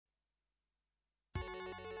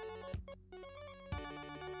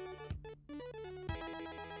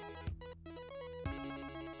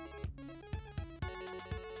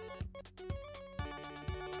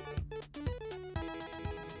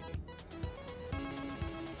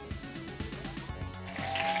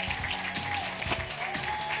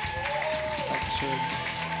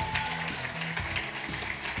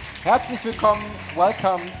Herzlich willkommen,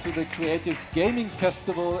 welcome to the Creative Gaming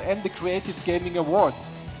Festival and the Creative Gaming Awards.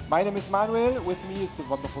 My name is Manuel, with me is the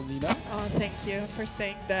wonderful Nina. Oh, thank you for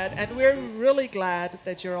saying that. And we're really glad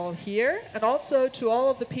that you're all here. And also to all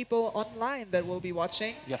of the people online that will be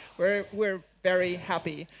watching. Yes. We're very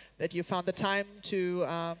happy that you found the time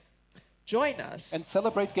to join us. And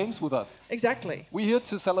celebrate games with us. Exactly. We're here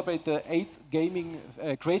to celebrate the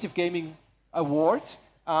 8th Creative Gaming Award.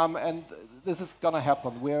 And this is going to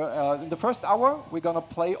happen. We're in the first hour, we're going to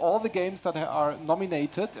play all the games that are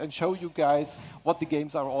nominated and show you guys what the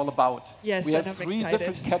games are all about. Yes, we have three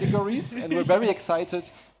different categories, and we're very excited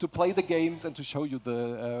to play the games and to show you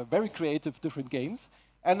the very creative different games.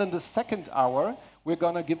 And in the second hour, we're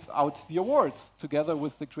going to give out the awards together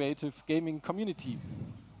with the creative gaming community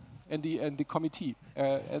and the committee.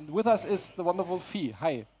 And with us is the wonderful Fee.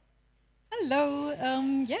 Hi. Hello.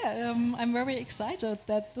 I'm very excited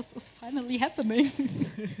that this is finally happening.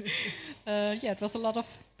 It was a lot of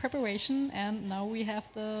preparation, and now we have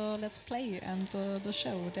the Let's Play and the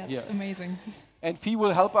show. That's amazing. And Fee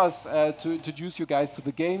will help us to introduce you guys to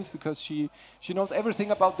the games, because she knows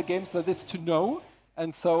everything about the games that is to know.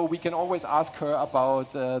 And so we can always ask her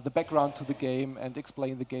about the background to the game and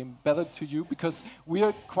explain the game better to you, because we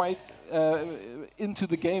are quite into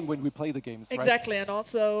the game when we play the games. Exactly, right? And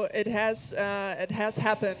also it has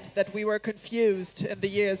happened that we were confused in the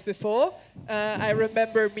years before. I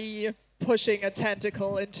remember me pushing a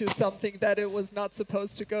tentacle into something that it was not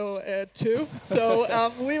supposed to go to.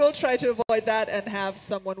 So we will try to avoid that and have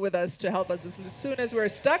someone with us to help us as soon as we're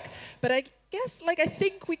stuck. But I guess, I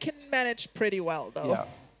think we can manage pretty well, though.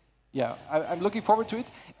 Yeah. I'm looking forward to it.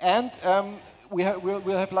 And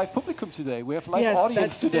we'll have live publicum today. We have live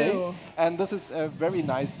audience today. New. And this is very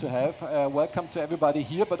nice to have. Welcome to everybody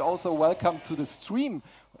here, but also welcome to the stream.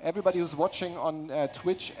 Everybody who's watching on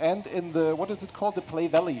Twitch and in the, what is it called? The Play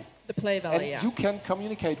Valley. The Play Valley, and you can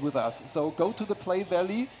communicate with us. So go to the Play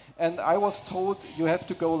Valley, and I was told you have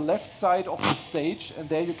to go left side of the stage, and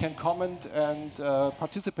there you can comment and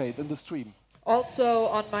participate in the stream. Also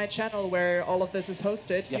on my channel, where all of this is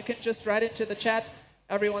hosted, you can just write into the chat.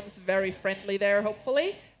 Everyone's very friendly there,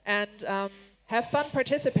 hopefully, and have fun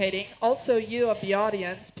participating. Also, you of the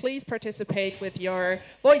audience, please participate with your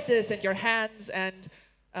voices and your hands and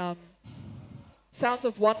sounds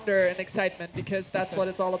of wonder and excitement, because that's what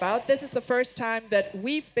it's all about. This is the first time that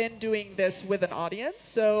we've been doing this with an audience,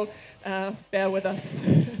 so bear with us.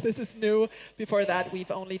 This is new. Before that,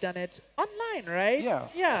 we've only done it online, right?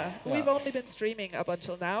 Yeah. We've only been streaming up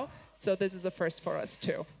until now, so this is a first for us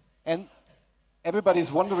too. And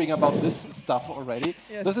everybody's wondering about this stuff already.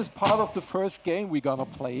 Yes. This is part of the first game we're gonna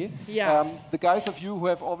play. Yeah. The guys of you who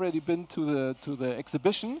have already been to the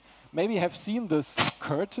exhibition maybe have seen this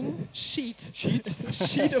curtain. Sheet. It's a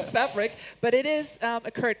sheet of fabric, but it is a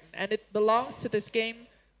curtain, and it belongs to this game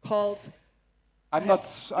called... I'm not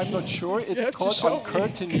sure. It's called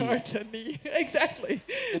Uncertainty. Uncertainty. Exactly.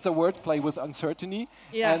 It's a wordplay with uncertainty.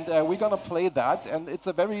 Yeah. And we're gonna play that, and it's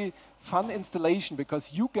a very fun installation,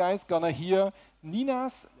 because you guys gonna hear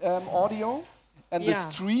Nina's audio, and the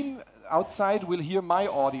stream outside will hear my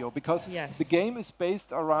audio, because the game is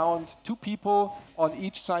based around two people on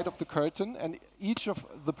each side of the curtain, and each of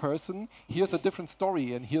the person hears a different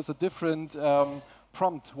story and hears a different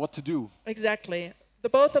prompt what to do. Exactly. The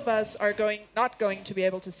both of us are not going to be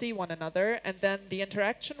able to see one another, and then the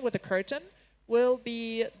interaction with the curtain will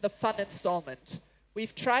be the fun installment.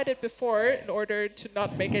 We've tried it before in order to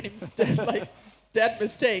not make any dead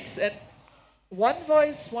mistakes, and one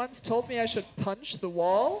voice once told me I should punch the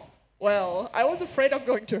wall. Well, I was afraid I'm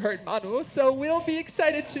going to hurt Manu, so we'll be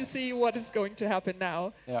excited to see what is going to happen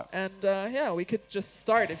now. Yeah. And we could just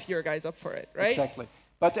start if you're guys up for it, right? Exactly.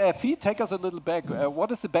 But Fee, take us a little back. What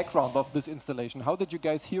is the background of this installation? How did you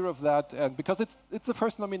guys hear of that? And because it's the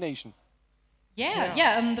first nomination.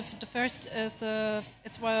 And the first is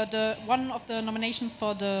it's one of the nominations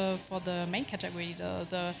for the main category,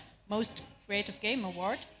 the most creative game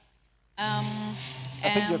award. I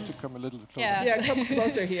think you have to come a little closer. Yeah, come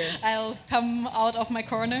closer here. I'll come out of my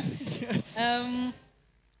corner. Yes.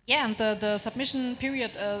 And the submission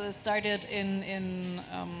period started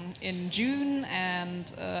in June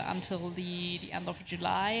and until the end of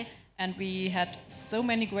July, and we had so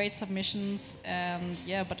many great submissions. And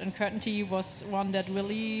but Uncertainty was one that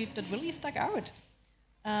really stuck out.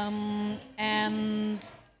 And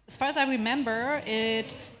as far as I remember,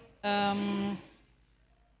 it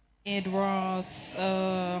was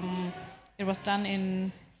done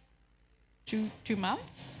in 2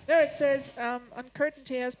 months? No, it says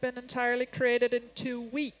Uncertainty has been entirely created in 2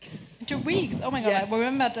 weeks. 2 weeks? Oh my god, Yes. I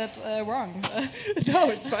remembered that wrong. No,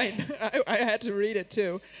 it's fine. I had to read it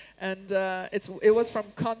too. And it was from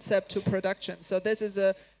concept to production. So this is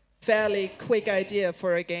a fairly quick idea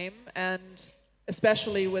for a game, and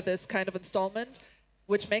especially with this kind of installment,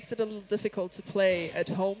 which makes it a little difficult to play at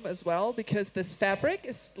home as well, because this fabric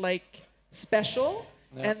is like special.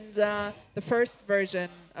 Yeah. And the first version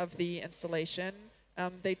of the installation,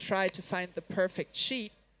 they tried to find the perfect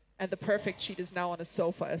sheet, and the perfect sheet is now on a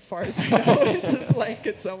sofa, as far as I know. It's a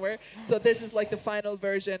blanket somewhere. So this is like the final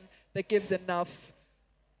version that gives enough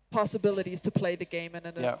possibilities to play the game in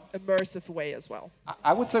an immersive way as well.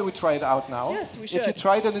 I would say we try it out now. Yes, we should. If you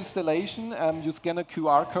tried an installation, you scan a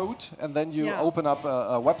QR code, and then you open up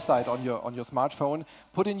a website on your smartphone,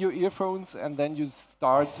 put in your earphones, and then you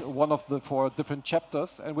start one of the 4 different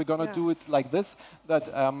chapters. And we're going to do it like this, that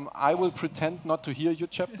I will pretend not to hear your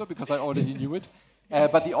chapter, because I already knew it.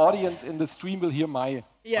 Yes. But the audience in the stream will hear my...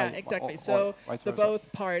 exactly. So the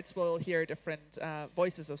both parts will hear different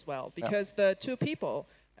voices as well, because the 2 people...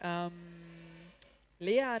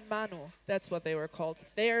 Lea and Manu, that's what they were called.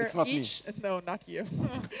 They're each, no, not you.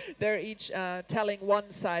 They're each telling one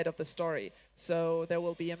side of the story. So there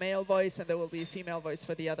will be a male voice and there will be a female voice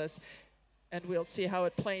for the others. And we'll see how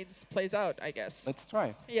it plays out, I guess. Let's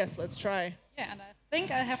try. Yes, let's try. Yeah, and I think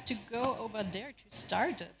I have to go over there to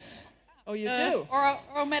start it. Oh, you do?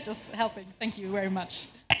 Or Matt is helping. Thank you very much.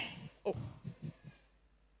 Oh.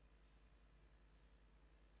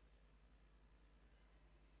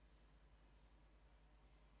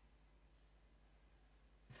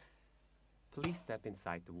 Please step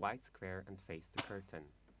inside the white square and face the curtain.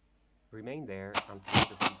 Remain there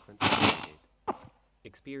until the sequence is loaded.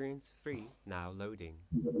 Experience free, now loading.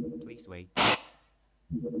 Please wait.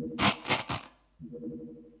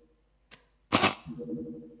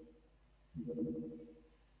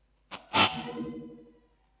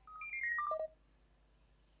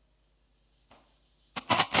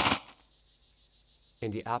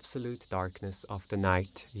 In the absolute darkness of the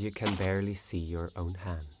night, you can barely see your own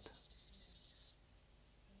hand.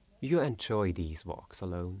 You enjoy these walks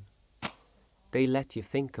alone. They let you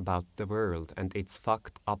think about the world and its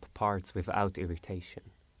fucked up parts without irritation.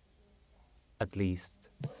 At least,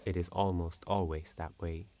 it is almost always that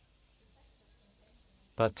way.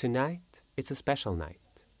 But tonight, it's a special night.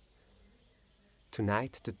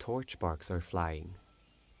 Tonight, the torch sparks are flying.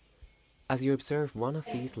 As you observe one of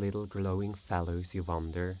these little glowing fellows, you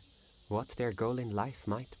wonder what their goal in life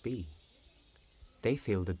might be. They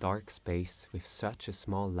fill the dark space with such a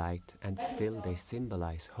small light, and still they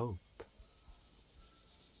symbolize hope.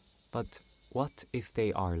 But what if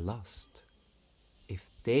they are lost? If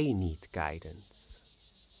they need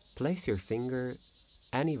guidance? Place your finger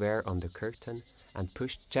anywhere on the curtain and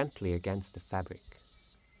push gently against the fabric.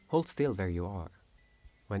 Hold still where you are.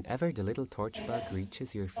 Whenever the little torch bug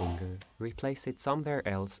reaches your finger, replace it somewhere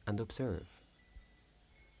else and observe.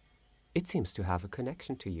 It seems to have a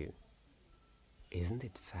connection to you. Isn't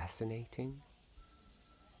it fascinating?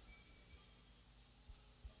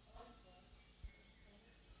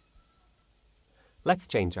 Let's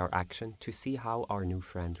change our action to see how our new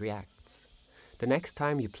friend reacts. The next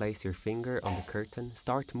time you place your finger on the curtain,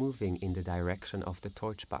 start moving in the direction of the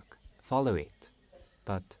torch bug. Follow it,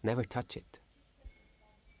 but never touch it.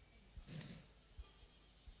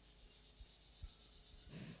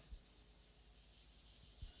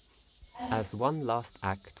 As one last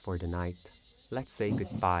act for the night, let's say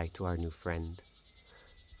goodbye to our new friend.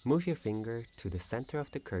 Move your finger to the center of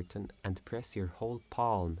the curtain and press your whole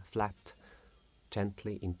palm flat,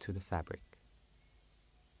 gently into the fabric.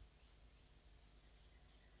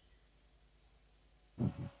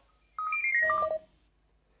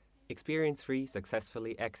 Experience 3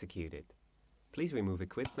 successfully executed. Please remove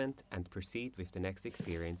equipment and proceed with the next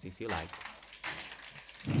experience if you like.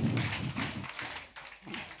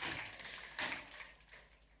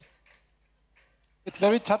 It's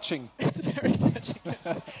very touching. It's very touching.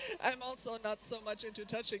 Yes. I'm also not so much into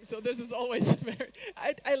touching, so this is always very...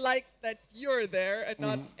 I like that you're there and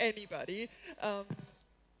not anybody.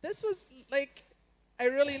 This was like... I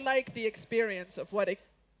really like the experience of what it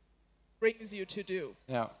brings you to do.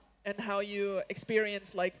 Yeah. And how you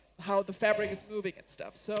experience like how the fabric is moving and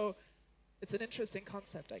stuff. So it's an interesting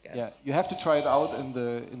concept, I guess. Yeah, you have to try it out in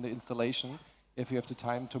the installation if you have the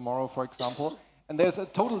time tomorrow, for example. And there's a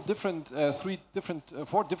total different,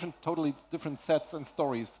 four totally different sets and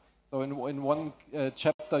stories. So in one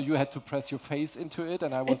chapter, you had to press your face into it,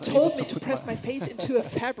 and I was able to told me to press my face into a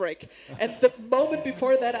fabric. And the moment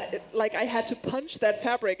before that, I had to punch that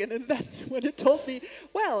fabric. And then when it told me,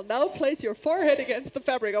 well, now place your forehead against the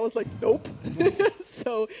fabric, I was like, nope.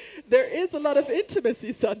 So there is a lot of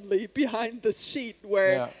intimacy suddenly behind this sheet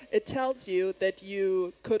where it tells you that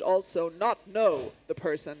you could also not know the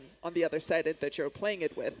person on the other side that you're playing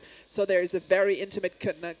it with. So there's a very intimate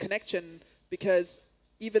connection because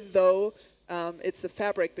even though it's a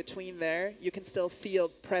fabric between there, you can still feel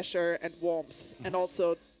pressure and warmth, and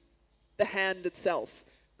also the hand itself,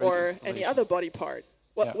 or any other body part,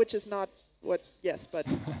 which is not what, yes, but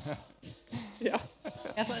yeah.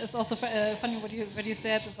 It's also funny what you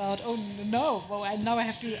said about, oh no, well now I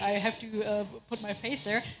have to put my face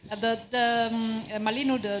there.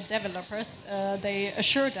 Malino, the developers, they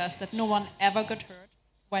assured us that no one ever got hurt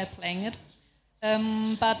while playing it.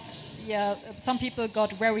 But yeah, some people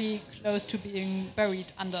got very close to being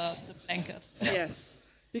buried under the blanket. Yes,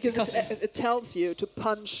 because it tells you to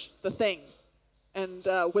punch the thing, and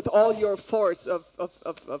with all your force of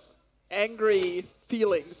angry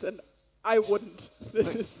feelings, and I wouldn't.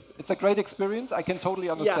 It's a great experience. I can totally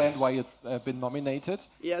understand why it's been nominated.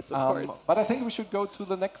 Yes, of course. But I think we should go to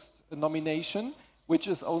the next nomination, which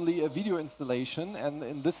is only a video installation, and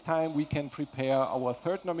in this time we can prepare our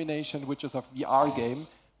third nomination, which is a VR game,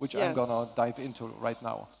 which I'm gonna dive into right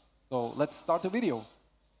now. So let's start the video.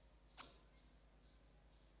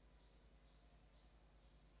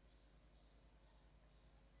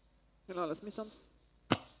 Genau, lass mich sonst.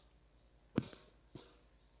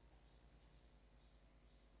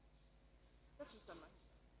 Lass mich dann mal.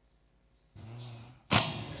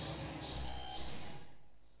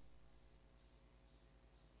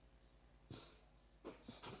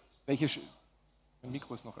 Mein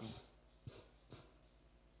Mikro ist noch an.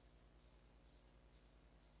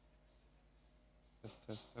 Test.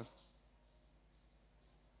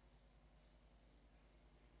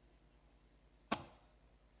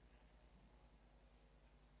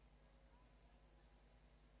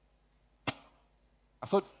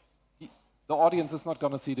 So the audience is not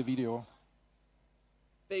going to see the video.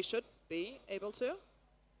 They should be able to.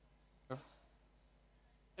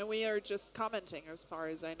 And we are just commenting, as far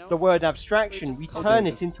as I know. The word abstraction, we turn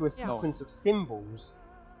it into a sequence of symbols.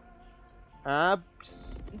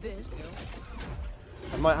 Abs.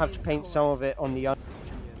 I might have to paint some of it on the other.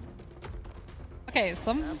 Okay,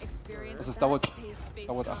 some. Das dauert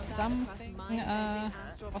Something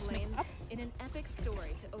was mixed up. In an epic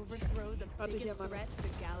story to overthrow the biggest threats the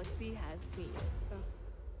galaxy has seen.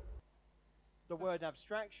 The word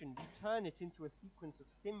abstraction, we turn it into a sequence of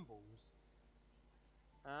symbols.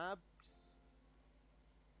 Abs.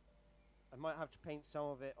 I might have to paint some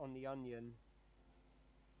of it on the onion.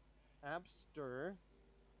 Abster.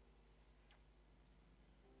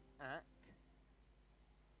 Ac.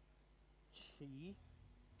 Chi.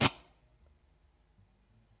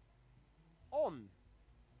 On.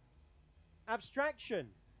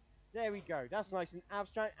 Abstraction. There we go. That's nice and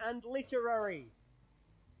abstract and literary.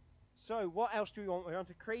 So, what else do we want? We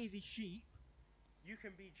want a crazy sheep. You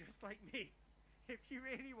can be just like me. If you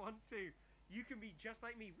really want to, you can be just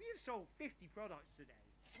like me. We have sold 50 products today.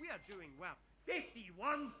 We are doing well.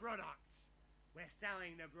 51 products. We're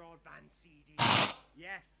selling the broadband CD.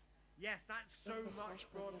 Yes, that's so much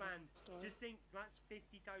broadband. Just think, that's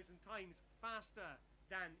 50,000 times faster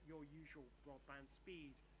than your usual broadband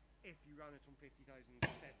speed if you run it on 50,000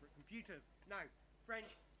 separate computers. Now,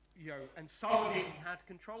 French, and some of it we had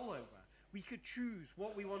control over. We could choose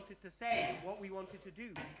what we wanted to say, what we wanted to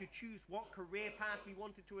do. We could choose what career path we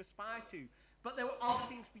wanted to aspire to. But there were other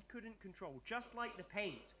things we couldn't control, just like the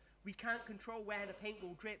paint. We can't control where the paint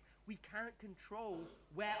will drip. We can't control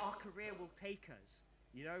where our career will take us,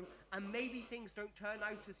 And maybe things don't turn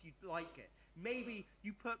out as you'd like it. Maybe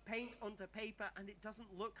you put paint onto paper and it doesn't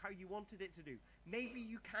look how you wanted it to do. Maybe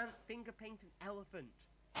you can't finger paint an elephant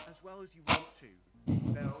as well as you want to.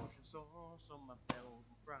 Belgian sauce on my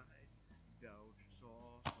Belgian fries. Belgian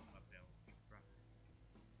sauce on my Belgian fries.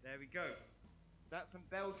 There we go. That's some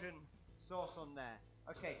Belgian sauce on there.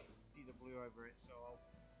 Okay, see the blue over it, so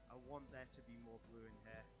I want there to be more blue in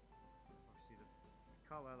here. Obviously the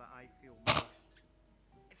colour that I feel most.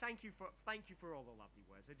 Thank you for all the lovely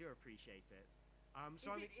words. I do appreciate it.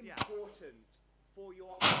 So is it important for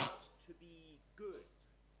your art to be good?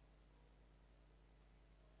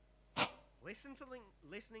 Listening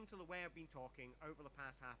to the way I've been talking over the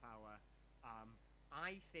past half hour,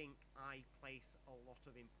 I think I place a lot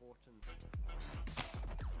of importance.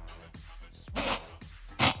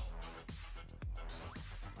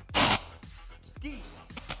 Ski.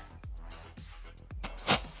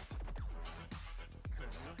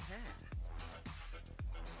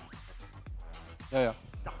 Yeah.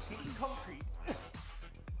 Stuck into concrete.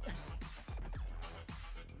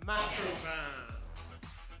 Macho Man.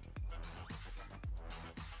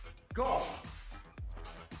 God.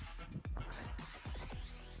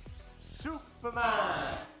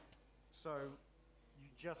 Superman. So you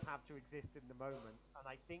just have to exist in the moment, and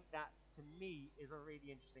I think that to me is a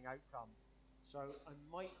really interesting outcome. So I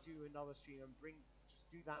might do another stream and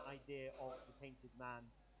just do that idea of the painted man,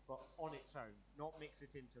 but on its own, not mix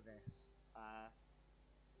it into this,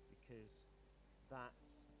 because that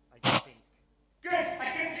I think. Good. I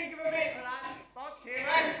couldn't think of a bit for that. Box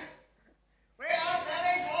human. We are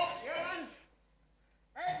selling box humans.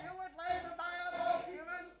 If you would like to buy a box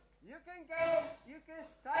human, you can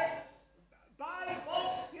type buy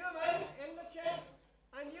box human in the chat,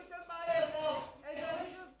 and you can buy yourself a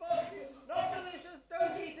delicious box. Not delicious,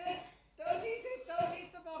 don't eat it. Don't eat it, don't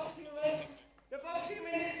eat the box human. The box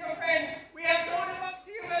human is your friend. We have sold a box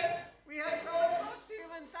human. We have sold a box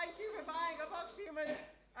human. Thank you for buying a box human.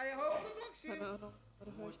 I hope the box human.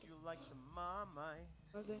 Would you like some Marmite?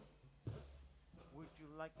 Would you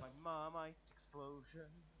like my Marmite explosion?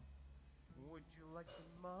 Would you like some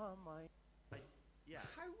Marmite? Yeah.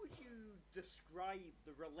 How would you describe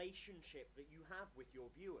the relationship that you have with your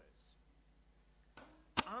viewers?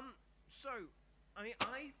 So, I mean,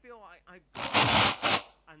 I feel I've got,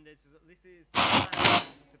 and this is so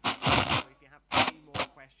if you have any more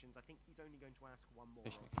questions, I think he's only going to ask one more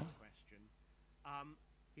question.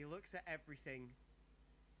 He looks at everything,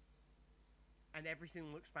 and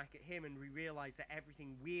everything looks back at him, and we realize that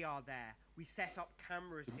everything, we are there. We set up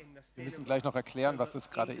cameras in the Wir müssen gleich noch erklären, was das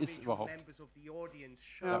gerade ist überhaupt.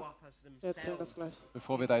 Ja, erzähl das gleich.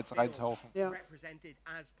 Bevor wir da jetzt reintauchen. Ja. Represented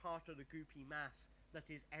as part of the goopy mass that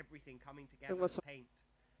is everything coming together in paint.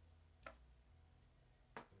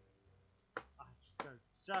 I'm just going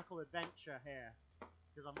circle adventure here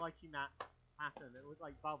because I'm liking that pattern. It looks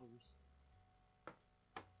like bubbles.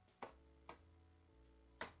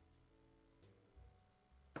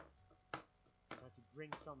 To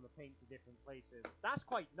bring some of the paint to different places. That's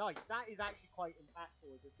quite nice. That is actually quite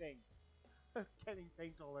impactful as a thing. Getting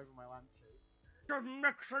paint all over my lampshade. Richard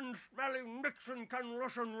Nixon, smelling Nixon, can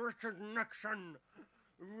Russian Richard Nixon.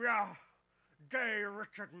 Yeah, gay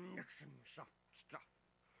Richard Nixon, soft stuff.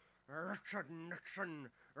 Richard Nixon,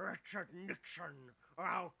 Richard Nixon.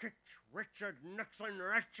 I'll kick Richard Nixon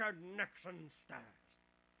stairs.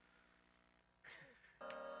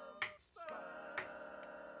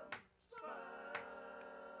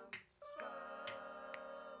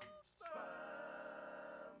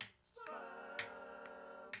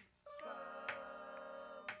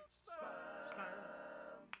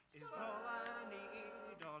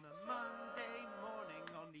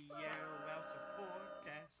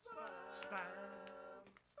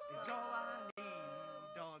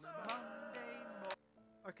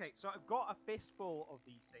 Okay, so I've got a fistful of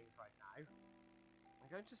these things right now. I'm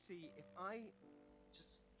going to see if I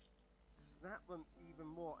just snap them even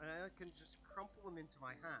more, and I can just crumple them into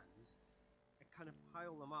my hands and kind of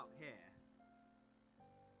pile them up here.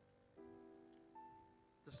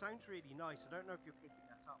 The sound's really nice. I don't know if you're picking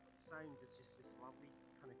that up, but the sound is just this lovely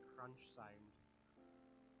kind of crunch sound.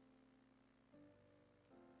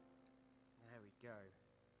 There we go.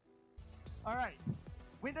 Alright,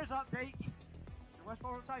 Windows update. The West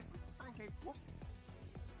Border type pancake. Whoop.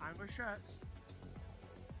 I'm with shirts.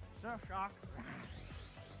 Surfshark.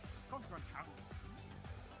 Conference Shark.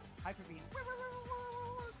 Hyperbeam.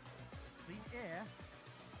 Clean air.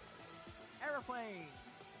 Aeroplane.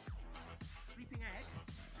 Sleeping egg.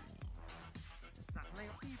 Saturday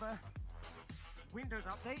fever. Windows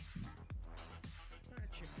update.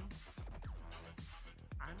 Chicken.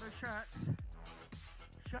 I'm with shirts.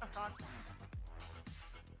 Surfshark.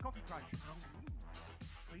 Coffee crunch.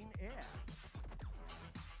 Clean air.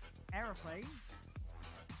 Aeroplane.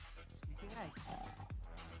 Sleeping egg.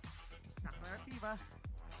 Saturday fever.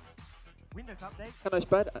 Windows update. Kann euch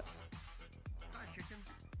beide. Fried chicken.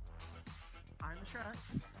 I'm the shirt.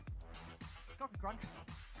 Coffee crunch.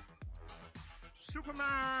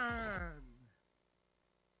 Superman.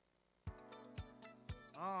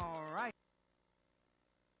 All right.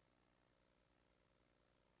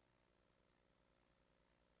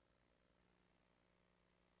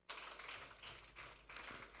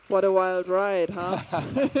 What a wild ride, huh?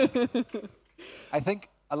 I think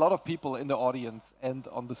a lot of people in the audience and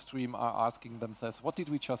on the stream are asking themselves, what did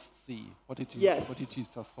we just see? What did you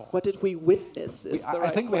just saw? What did we witness is the right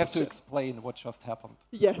I think we have to question. explain what just happened.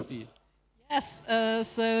 Yes. Yes,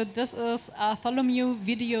 so this is Bartholomew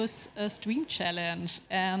Video's stream challenge,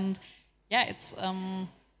 and yeah,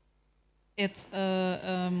 it's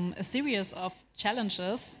a series of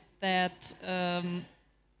challenges that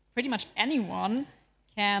pretty much anyone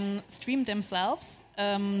can stream themselves.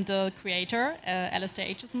 The creator, Alistair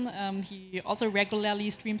Aitchison, he also regularly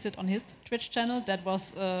streams it on his Twitch channel. That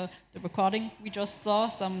was the recording we just saw,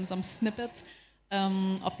 some snippets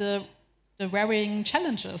of the varying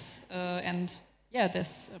challenges. And yeah,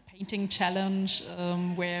 there's a painting challenge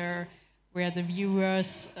where the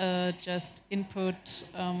viewers just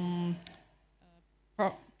input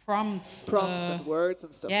prompts and words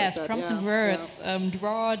and stuff like that. Yes, prompts and words.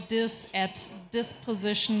 Draw this at this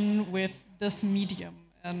position with this medium,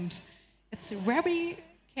 and it's very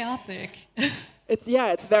chaotic.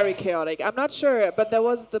 It's very chaotic. I'm not sure, but there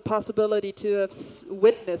was the possibility to have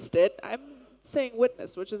witnessed it. I'm saying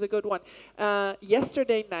witnessed, which is a good one.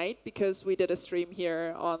 Yesterday night, because we did a stream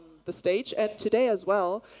here on the stage, and today as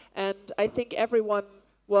well, and I think everyone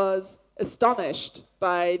was astonished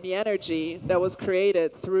by the energy that was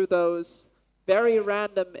created through those very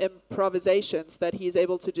random improvisations that he's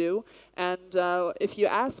able to do. And if you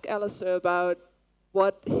ask Alistair about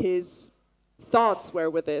what his thoughts were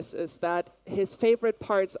with this, is that his favorite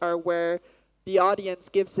parts are where the audience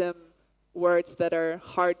gives him words that are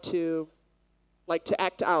hard to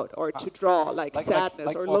act out or to draw, like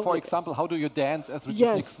sadness or loneliness. For example, how do you dance as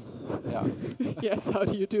Richard Nixon? Yeah. Yes, how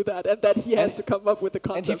do you do that? And that he has to come up with a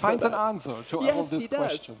concept. And he finds an answer to all these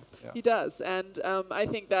questions. Yeah. He does. And I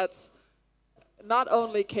think that's not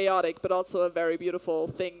only chaotic, but also a very beautiful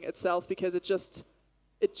thing itself, because it just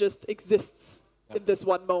exists in this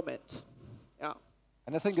one moment. Yeah.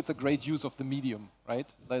 And I think it's a great use of the medium, right?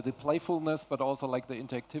 Like the playfulness, but also like the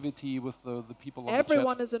interactivity with the people on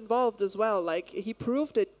Everyone the chat. is involved as well. Like, he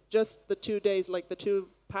proved it just the 2 days, like the 2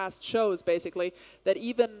 past shows, basically, that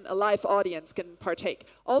even a live audience can partake.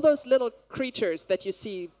 All those little creatures that you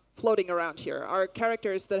see floating around here are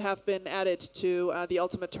characters that have been added to the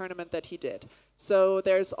Ultimate Tournament that he did. So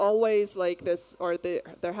there's always like this, or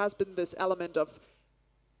there has been this element of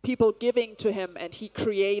people giving to him and he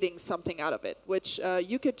creating something out of it, which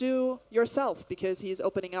you could do yourself, because he's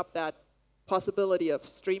opening up that possibility of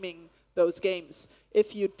streaming those games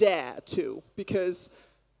if you dare to, because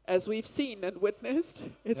as we've seen and witnessed,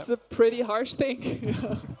 it's a pretty harsh thing.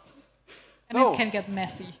 And it can get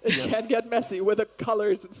messy. It can get messy with the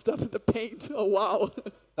colors and stuff and the paint. Oh, wow.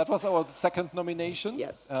 That was our second nomination.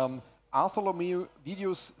 Yes. Artholomew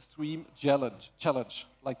Videos Stream Challenge,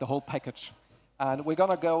 like the whole package. And we're going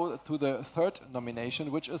to go to the third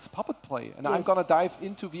nomination, which is Puppet Play. And I'm going to dive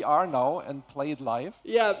into VR now and play it live.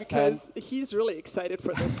 Yeah, because he's really excited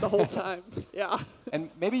for this the whole time. Yeah. And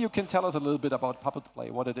maybe you can tell us a little bit about Puppet Play,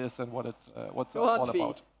 what it is and what it's what's all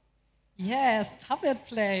about. Yes, Puppet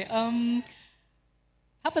Play.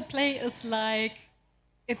 Puppet Play is like,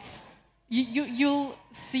 it's you'll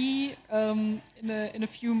see in a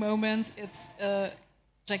few moments, it's a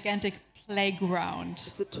gigantic playground.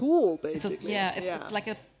 It's a tool, basically. It's like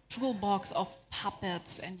a toolbox of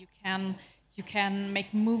puppets, and you can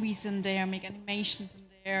make movies in there, make animations in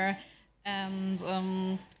there, and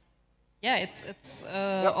it's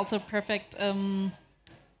also perfect. Can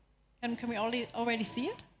we already see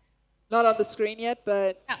it? Not on the screen yet,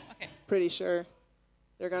 but okay. Pretty sure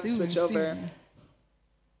they're gonna switch over.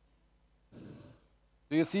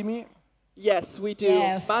 Do you see me? Yes, we do.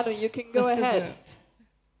 Yes. Manu, you can go ahead.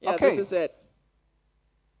 Yeah, okay. This is it.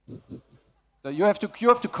 So you have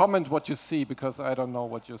to comment what you see, because I don't know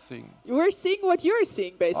what you're seeing. We're seeing what you're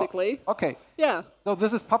seeing, basically. Oh, okay. Yeah. So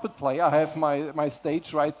this is Puppet Play. I have my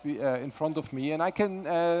stage right in front of me, and I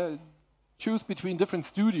can choose between different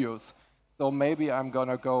studios. So maybe I'm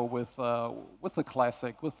gonna go with the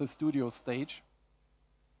classic, with the studio stage.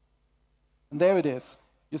 And there it is.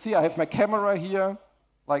 You see, I have my camera here.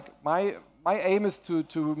 Like my aim is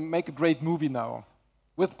to make a great movie now,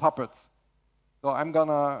 with puppets. So I'm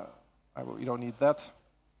gonna. You don't need that.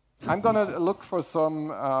 I'm gonna look for some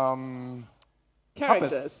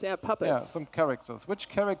characters. Puppets. Yeah, puppets. Yeah, some characters. Which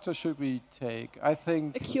character should we take? I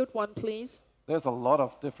think a cute one, please. There's a lot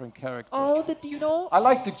of different characters. Oh, the dino. I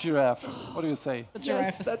like the giraffe. What do you say? The giraffe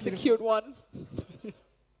yes, is that's beautiful. a cute one.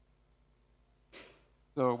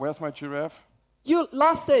 So where's my giraffe? You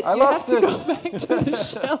lost it. You have to go back to the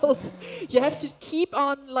shelf. You have to keep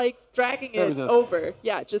on like dragging it over.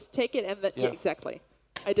 Yeah, just take it and then yeah, exactly.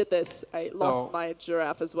 I did this. I lost my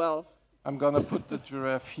giraffe as well. I'm gonna put the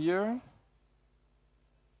giraffe here.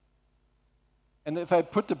 And if I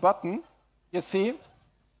put the button, you see,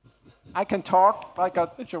 I can talk like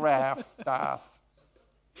a giraffe does.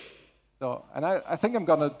 So, and I think I'm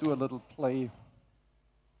gonna do a little play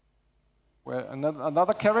where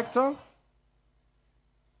another character.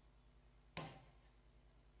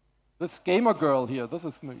 This gamer girl here, this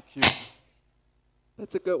is cute.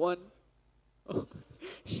 That's a good one. Oh,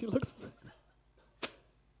 she looks...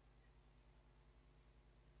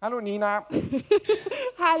 Hello, Nina.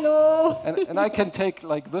 Hello. And I can take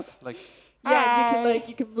like this, like. Yeah,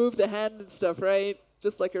 you can move the hand and stuff, right?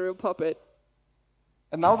 Just like a real puppet.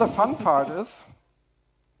 And now the fun part is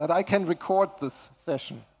that I can record this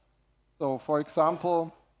session. So, for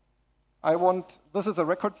example, this is a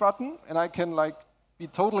record button, and I can like be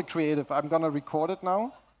totally creative. I'm gonna record it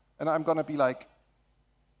now, and I'm gonna be like,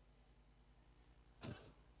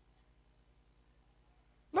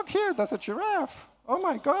 look here, there's a giraffe. Oh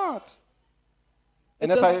my God.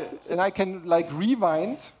 And I can like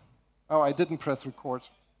rewind. Oh, I didn't press record.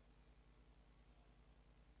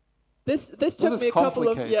 This took me a couple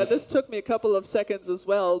of this took me a couple of seconds as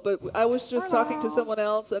well. But I was just talking to someone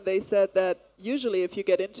else, and they said that usually if you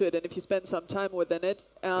get into it and if you spend some time within it,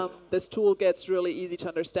 this tool gets really easy to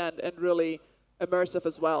understand and really immersive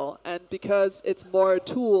as well. And because it's more a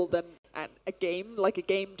tool than a game, like a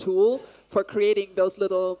game tool for creating those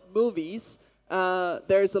little movies,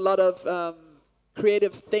 there's a lot of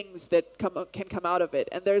creative things that can come out of it.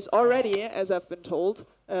 And there's already, as I've been told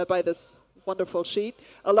by this wonderful sheet,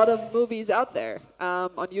 a lot of movies out there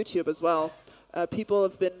on YouTube as well. People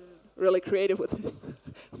have been really creative with this.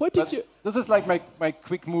 What did you... This is like my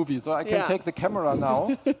quick movie, so I can take the camera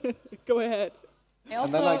now. Go ahead.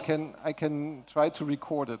 And then I can try to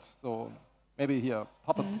record it. So maybe here,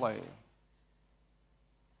 puppet play.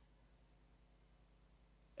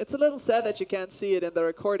 It's a little sad that you can't see it in the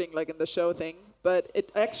recording, like in the show thing, but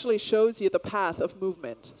it actually shows you the path of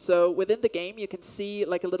movement. So within the game, you can see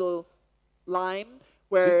like a little line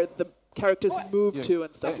where the characters move to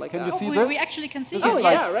and stuff like that. Can you see this? We actually can see it. Oh,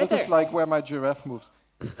 yeah, right there. This is like where my giraffe moves.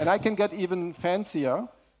 And I can get even fancier.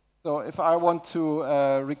 So if I want to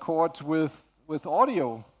record with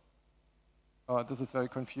audio, this is very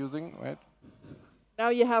confusing, right? Now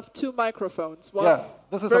you have two microphones. One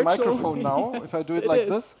this is a microphone now. Yes, if I do it like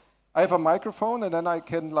this, I have a microphone, and then I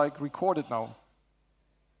can like record it now.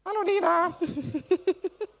 Hello, Nina.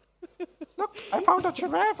 Look, I found a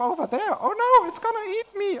giraffe over there. Oh no, it's gonna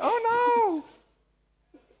eat me. Oh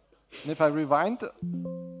no. And if I rewind, it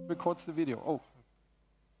records the video. Oh.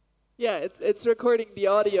 Yeah, it's recording the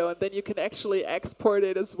audio, and then you can actually export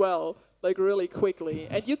it as well, like really quickly.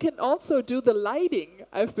 And you can also do the lighting.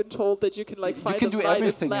 I've been told that you can like find you can do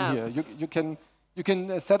everything in here. You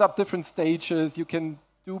can set up different stages. You can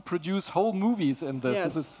produce whole movies in this.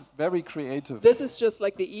 Yes. This is very creative. This is just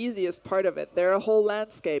like the easiest part of it. There are whole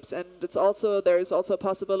landscapes, and there's also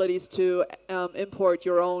possibilities to import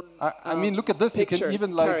your own. I mean, look at this. You can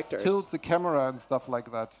even like characters. tilt the camera and stuff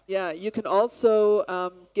like that. Yeah, you can also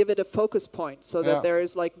give it a focus point so that there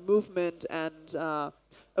is like movement and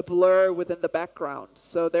a blur within the background.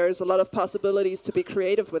 So there's a lot of possibilities to be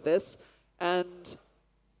creative with this, and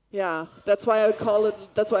yeah, that's why I call it.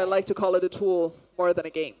 That's why I like to call it a tool more than a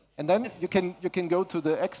game. And then you can go to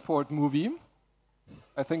the export movie.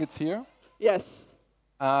 I think it's here. Yes.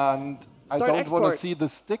 And I don't want to see the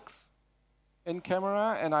sticks in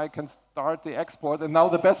camera, and I can start the export. And now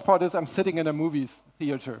the best part is I'm sitting in a movie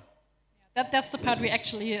theater. That's the part we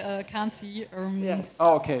actually can't see. Yes.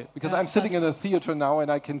 Oh, okay. Because I'm sitting in a theater now,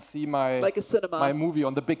 and I can see like a cinema. my movie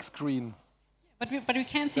on the big screen. But we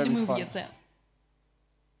can't see the movie itself.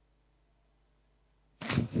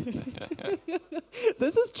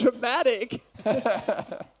 This is dramatic.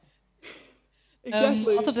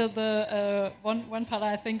 Exactly. Also, the one part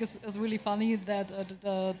I think is really funny that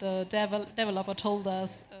the developer told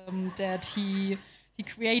us that he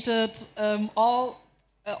created all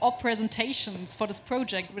presentations for this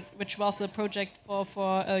project, which was a project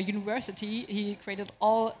for a university. He created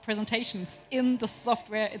all presentations in the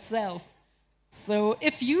software itself. So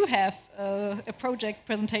if you have a project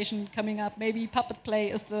presentation coming up, maybe Puppet Play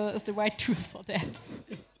is the right tool for that.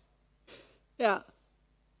 Yeah.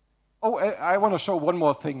 Oh, I want to show one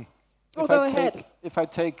more thing. Go ahead. If I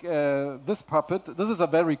take this puppet, this is a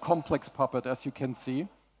very complex puppet, as you can see.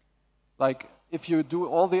 Like, if you do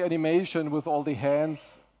all the animation with all the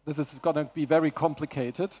hands, this is going to be very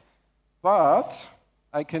complicated. But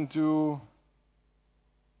I can do...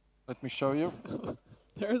 Let me show you.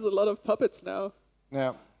 There's a lot of puppets now.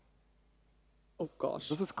 Yeah. Oh, gosh.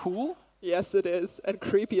 This is cool. Yes, it is. And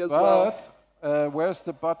creepy as well. But where's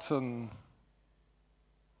the button?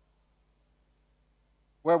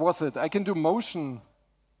 Where was it? I can do motion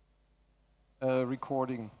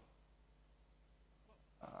recording.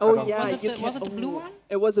 Oh, yeah. Was it the blue one?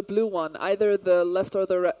 It was a blue one. Either the left or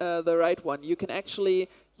the right one. You can actually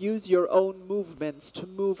use your own movements to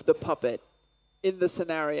move the puppet in the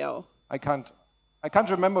scenario. I can't. I can't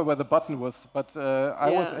remember where the button was, but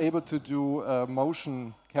I was able to do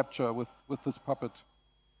motion capture with this puppet.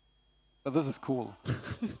 But this is cool.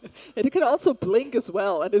 And it can also blink as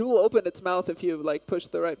well, and it will open its mouth if you like push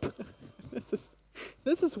the right button.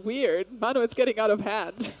 This is weird. Manu, it's getting out of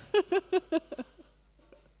hand.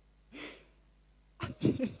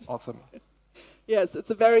 Awesome. Yes,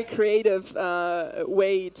 it's a very creative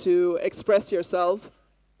way to express yourself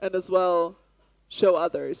and as well show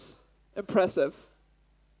others. Impressive.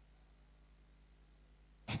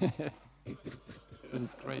 This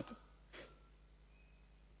is great.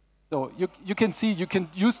 So you can see, you can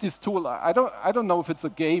use this tool. I don't know if it's a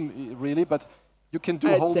game really, but you can do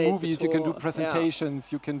whole movies, you can do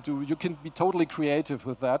presentations, you can be totally creative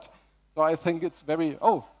with that. So I think it's very,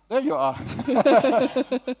 oh, there you are.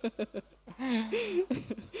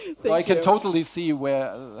 So I can totally see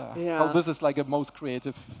where how this is like a most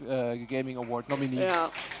creative gaming award nominee. Yeah,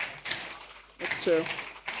 that's true.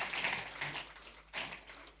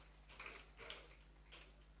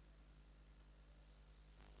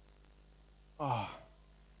 Oh,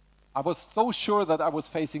 I was so sure that I was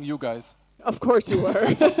facing you guys. Of course you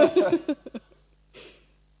were.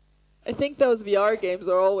 I think those VR games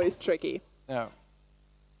are always tricky. Yeah.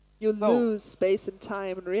 You lose space and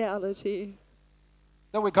time in reality.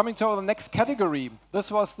 So we're coming to the next category.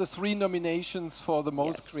 This was the 3 nominations for the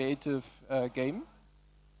most creative game.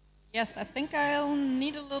 Yes, I think I'll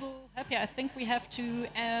need a little help here. I think we have to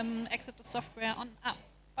exit the software on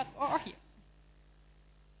or here.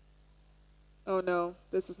 Oh no,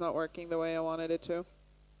 this is not working the way I wanted it to.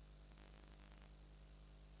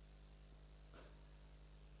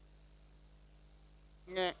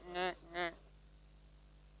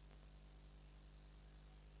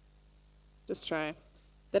 Just try.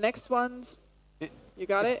 The next ones, you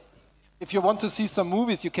got it? If you want to see some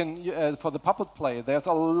movies, you can, for the puppet play, there's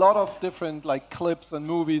a lot of different like clips and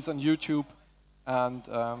movies on YouTube, and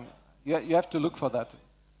you have to look for that.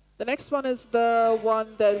 The next one is the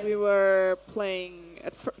one that we were playing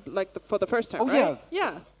at for the first time, right?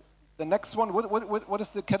 Yeah. The next one, what is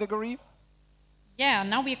the category? Yeah,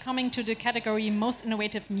 now we're coming to the category Most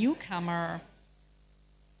Innovative Newcomer.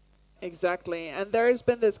 Exactly, and there's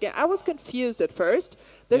been this game. I was confused at first.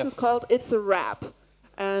 This is called It's a Wrap.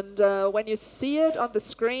 And when you see it on the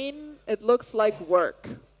screen, it looks like work.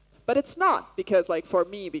 But it's not, because like for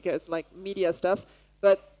me, because like media stuff.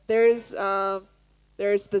 But there's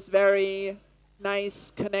this very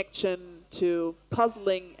nice connection to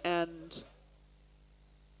puzzling and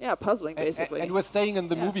puzzling basically. And we're staying in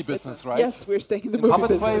the movie business, right? Yes, we're staying in the movie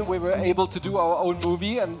business. Puppet Play, we were able to do our own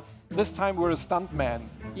movie, and this time we're a stuntman.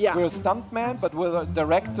 Yeah. We're a stuntman, but we're a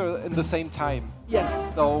director in the same time.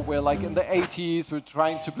 Yes. So we're like in the 80s, we're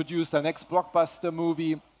trying to produce the next blockbuster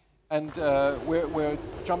movie, and we're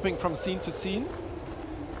jumping from scene to scene.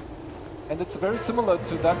 And it's very similar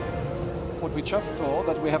to that, what we just saw,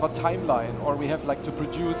 that we have a timeline, or we have like to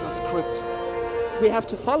produce a script. We have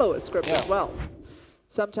to follow a script as well.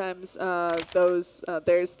 Sometimes there's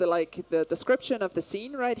the description of the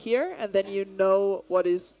scene right here, and then you know what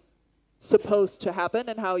is supposed to happen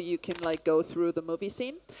and how you can like go through the movie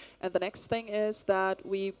scene. And the next thing is that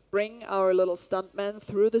we bring our little stuntman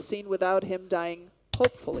through the scene without him dying,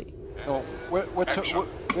 hopefully. So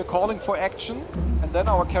we're calling for action, and then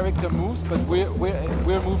our character moves, but we're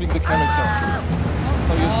moving the character.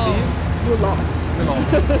 So you see, you lost. We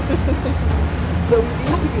lost. So we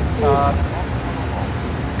need to get to.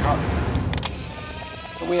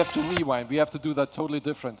 So we have to rewind. We have to do that totally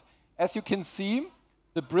different. As you can see,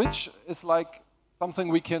 the bridge is like something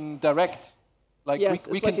we can direct. Like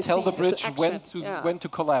we can tell the bridge when to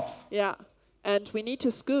collapse. Yeah, and we need to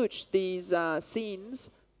scooch these scenes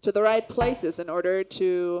to the right places in order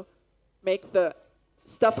to make the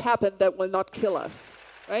stuff happen that will not kill us,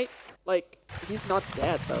 right? Like, he's not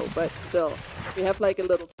dead though, but still, we have like a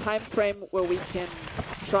little time frame where we can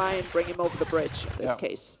try and bring him over the bridge in this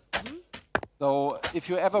case. So if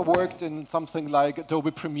you ever worked in something like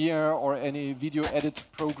Adobe Premiere or any video edit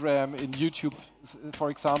program in YouTube, for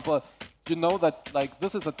example, you know that like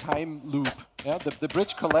this is a time loop. Yeah, the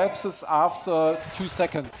bridge collapses after 2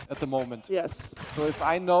 seconds at the moment. Yes. So if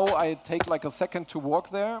I know I take like a second to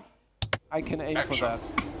walk there, I can aim for that.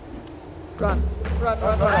 Run, run,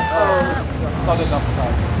 run, run. Oh, not enough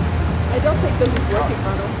time. I don't think this is working,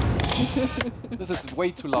 Manu. This is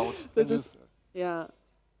way too loud. This is, yeah.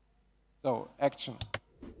 So, action.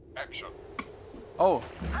 Action. Oh.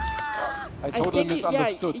 I totally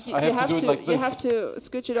misunderstood. Yeah, I have to do it like this. You have to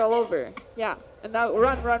scooch it all over. Yeah. And now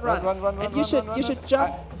run, run, run. And you should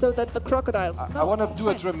jump so that the crocodiles. I want to do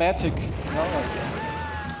a dramatic.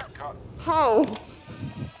 How?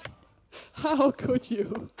 How could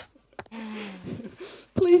you?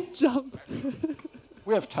 Please jump.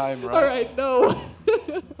 We have time, right? All right, no.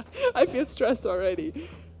 I feel stressed already.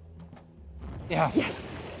 Yes.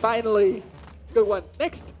 Yes, finally. Good one.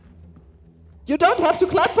 Next. You don't have to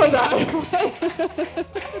clap for that.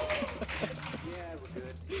 Yeah, we're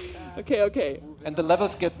good. Okay, okay. And the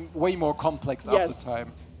levels get way more complex after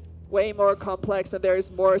time. Way more complex, and there's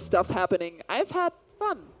more stuff happening. I've had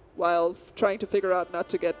fun while trying to figure out not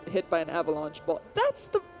to get hit by an avalanche ball. That's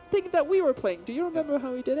the thing that we were playing. Do you remember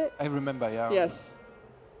how we did it? I remember, yeah. Yes.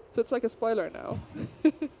 So it's like a spoiler now.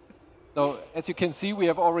 So as you can see, we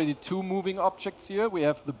have already 2 moving objects here. We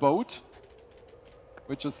have the boat,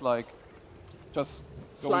 which is like just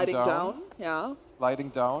sliding going down. Yeah. Sliding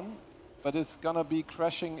down, but it's gonna be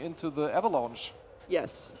crashing into the avalanche.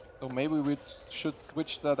 Yes. So maybe we should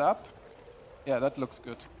switch that up. Yeah, that looks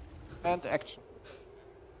good. And action.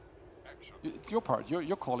 It's your part.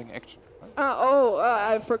 You're calling action. Right?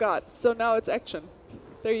 I forgot. So now it's action.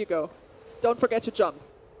 There you go. Don't forget to jump.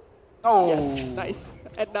 Oh. Yes. Nice.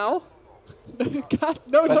 And now? God,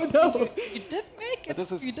 no. You did make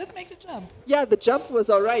it. You did make the jump. Yeah, the jump was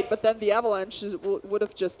all right, but then the avalanche would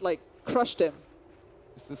have just like crushed him.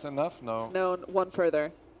 Is this enough? No. No, one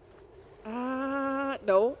further.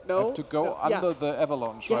 No. Have to go under the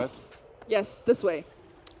avalanche, right? Yes, this way.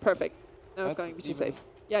 Perfect. Now it's going to be safe.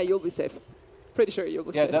 Yeah, you'll be safe. Pretty sure you'll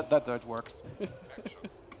be safe. Yeah, that works.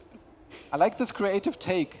 I like this creative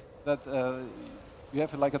take that you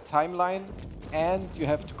have like a timeline and you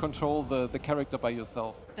have to control the character by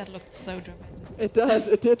yourself. That looked so dramatic. It does.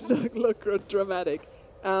 It did look dramatic.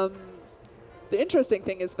 The interesting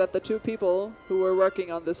thing is that the 2 people who were working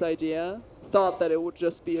on this idea thought that it would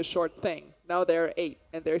just be a short thing. Now there are 8,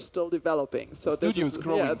 and they're still developing. So the studio is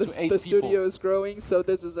growing. Yeah, the studio is growing. So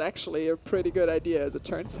this is actually a pretty good idea, as it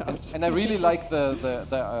turns out. And I really like the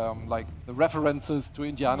references to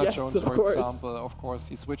Indiana Jones, for example. Of course,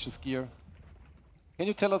 he switches gear. Can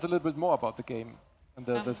you tell us a little bit more about the game and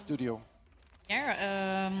the studio?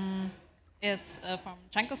 Yeah, it's from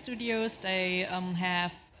Chanko Studios. They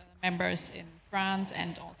have members in France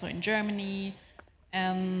and also in Germany.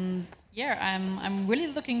 And yeah, I'm really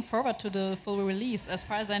looking forward to the full release. As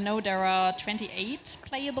far as I know, there are 28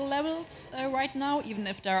 playable levels right now, even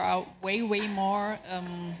if there are way more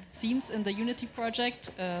scenes in the Unity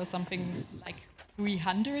project, something like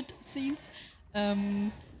 300 scenes.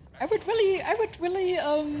 I would really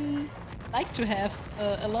like to have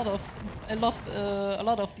a lot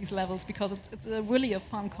of these levels, because it's really a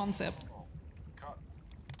fun concept.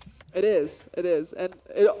 It is, and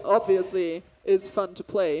it obviously is fun to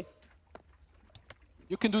play.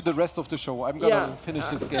 You can do the rest of the show. I'm gonna finish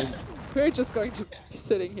this game. We're just going to be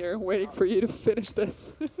sitting here waiting for you to finish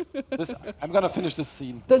this. I'm gonna finish this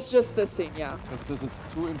scene. Just this scene, yeah. Because this is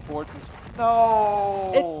too important.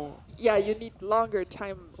 No! Yeah, you need longer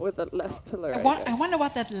time with the left pillar. I wonder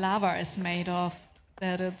what that lava is made of.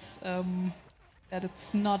 That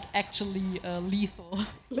it's not actually lethal.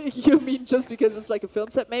 You mean just because it's like a film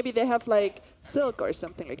set? Maybe they have like silk or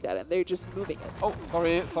something like that, and they're just moving it. Oh,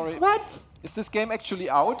 sorry. What? Is this game actually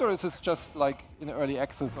out, or is this just like in early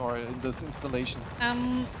access or in this installation?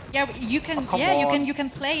 Yeah, you can. You can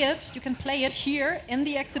play it. You can play it here in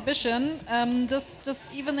the exhibition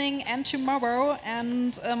this evening and tomorrow,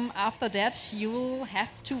 and after that you will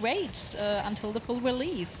have to wait until the full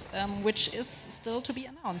release, which is still to be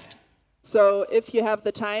announced. So if you have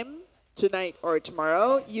the time tonight or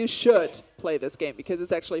tomorrow, you should play this game, because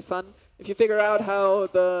it's actually fun. If you figure out how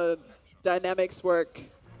the dynamics work,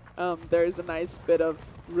 there's a nice bit of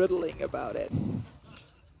riddling about it.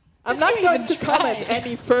 I'm not going to comment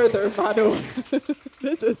any further, Manu.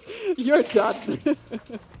 You're done.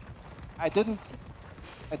 I didn't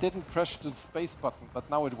press the space button, but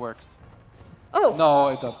now it works. Oh. No,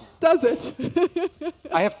 it doesn't. Does it?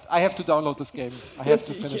 I have to download this game. I have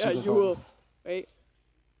to finish it. Yeah, you will. Wait.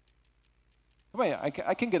 Wait,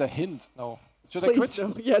 I can get a hint now. Should Please I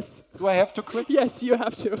quit? No. Yes. Do I have to quit? Yes, you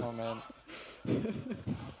have to. Oh man.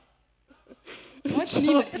 It's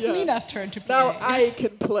Nina's turn to play. Now I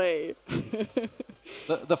can play.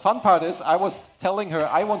 The fun part is I was telling her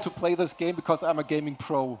I want to play this game because I'm a gaming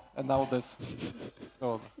pro, and now this.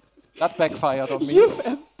 So that backfired on me. You've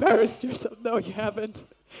embarrassed yourself. No, you haven't.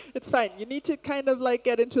 It's fine. You need to kind of like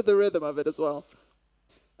get into the rhythm of it as well.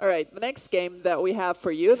 All right, the next game that we have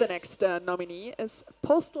for you, the next nominee, is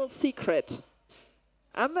Postal Secret.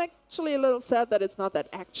 I'm actually a little sad that it's not that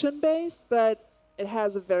action-based, but it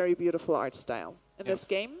has a very beautiful art style. In this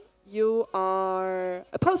game, you are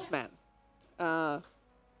a postman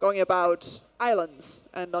going about islands,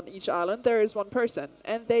 and on each island there is one person,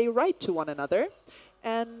 and they write to one another,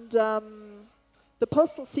 and the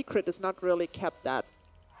postal secret is not really kept that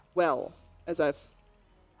well, as I've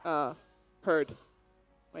heard.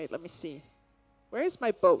 Wait, let me see. Where is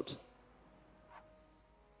my boat?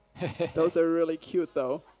 Those are really cute,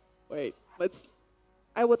 though. Wait,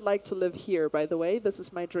 I would like to live here, by the way. This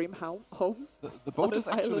is my dream home. The boat is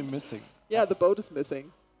actually missing. Yeah, the boat is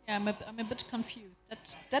missing. Yeah, I'm a bit confused.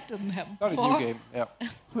 That didn't happen Start before. a new game, yeah.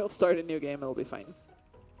 We'll start a new game, it'll be fine.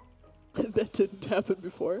 That didn't happen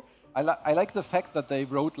before. I like the fact that they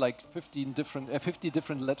wrote like 50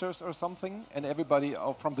 different letters or something, and everybody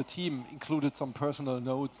from the team included some personal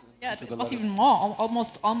notes. Yeah, it was even more,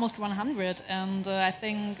 almost 100. And I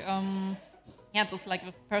think, yeah, just like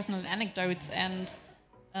with personal anecdotes and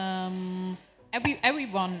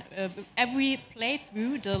everyone, every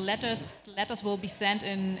playthrough, the letters will be sent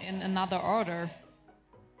in another order.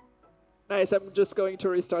 Nice, I'm just going to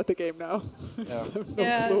restart the game now. Yeah. No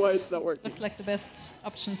clue why it's not working. Looks like the best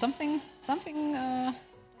option. Something doesn't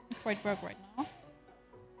quite work right now.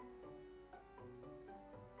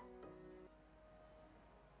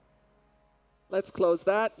 Let's close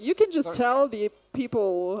that. You can just tell the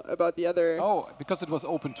people about the other... Oh, because it was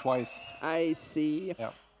open twice. I see.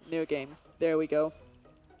 Yeah. New game. There we go.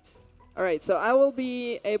 All right, so I will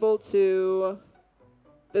be able to...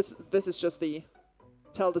 This is just the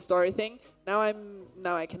tell the story thing. Now I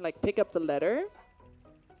can like pick up the letter.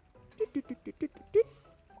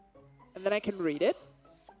 And then I can read it.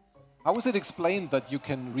 How is it explained that you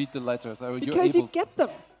can read the letters? Because you get them.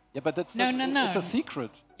 Yeah, but that's no. It's a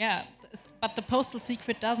secret. Yeah, but the postal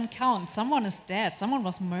secret doesn't count. Someone is dead. Someone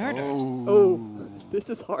was murdered. Oh, this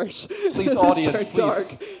is harsh. Please, audience, please.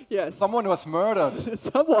 Dark. Yes. Someone was murdered.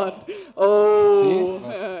 Someone. Oh,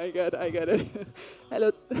 see? I get it.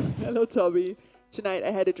 Hello, Toby. Tonight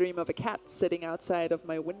I had a dream of a cat sitting outside of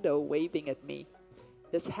my window waving at me.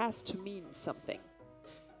 This has to mean something.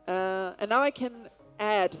 And now I can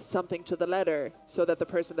add something to the letter so that the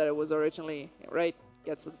person that it was originally, right,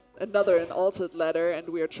 gets an altered letter, and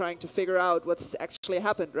we are trying to figure out what's actually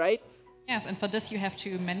happened, right? Yes, and for this you have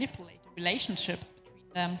to manipulate the relationships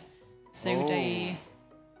between them. So they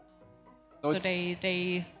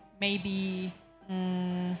maybe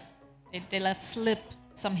they let slip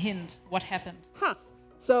some hint what happened. Huh.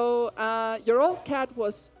 So your old cat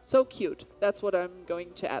was so cute. That's what I'm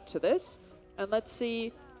going to add to this. And let's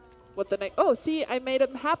see what the next... Oh, see, I made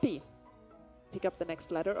him happy. Pick up the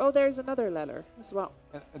next letter. Oh, there's another letter as well.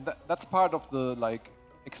 And that's part of the like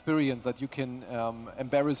experience, that you can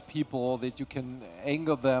embarrass people, that you can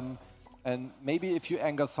anger them. And maybe if you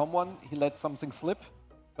anger someone, he lets something slip.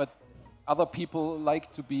 But other people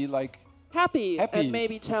like to be like... Happy and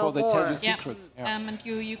maybe tell they more. Tell you secrets. Yeah. And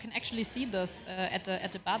you can actually see this at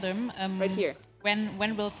the bottom. Right here.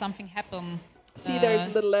 When will something happen? See, there's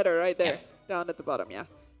a little letter right there, down at the bottom. Yeah.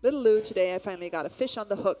 Little Lou, today I finally got a fish on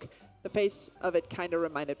the hook. The face of it kind of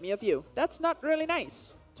reminded me of you. That's not really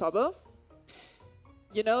nice, Tobo.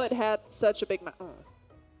 You know, it had such a big mouth.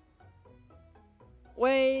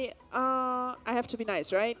 Wait, I have to be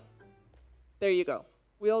nice, right? There you go.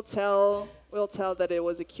 We'll tell that it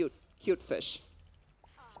was a cute fish.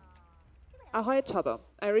 Ahoy, Tobo.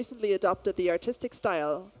 I recently adopted the artistic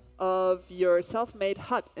style of your self-made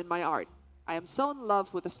hut in my art. I am so in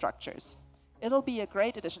love with the structures. It'll be a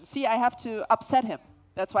great addition. See, I have to upset him.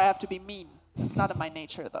 That's why I have to be mean. It's not in my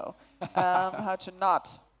nature, though. How to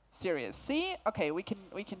not serious. See? Okay, we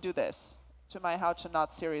can do this to my how to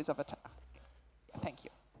not series of attack. Thank you.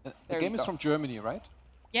 The game is from Germany, right?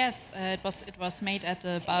 Yes, it was made at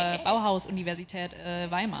the Bauhaus Universität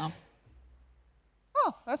Weimar.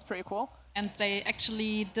 Oh, that's pretty cool. And they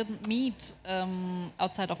actually didn't meet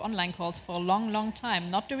outside of online calls for a long time,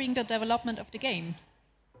 not during the development of the game.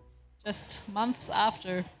 Just months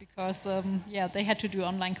after, because they had to do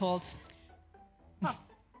online calls. Huh.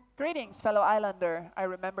 Greetings, fellow islander. I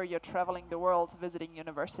remember you're traveling the world, visiting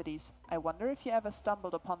universities. I wonder if you ever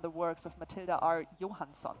stumbled upon the works of Matilda R.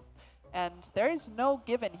 Johansson. And there is no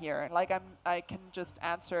given here. Like I can just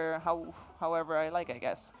answer however I like, I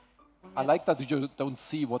guess. I like that you don't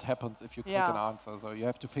see what happens if you click an answer, so you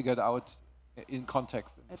have to figure it out in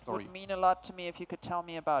context in the story. It would mean a lot to me if you could tell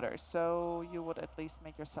me about her, so you would at least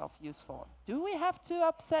make yourself useful. Do we have to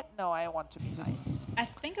upset? No, I want to be nice. I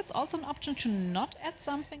think it's also an option to not add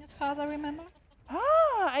something, as far as I remember.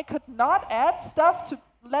 Ah, I could not add stuff to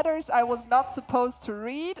letters I was not supposed to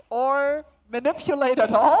read or manipulate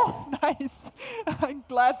at all. Nice. I'm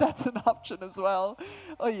glad that's an option as well.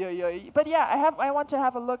 Oy, oy, oy. But yeah, I want to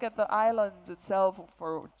have a look at the islands itself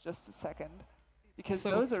for just a second, because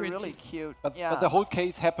those are really cute. But the whole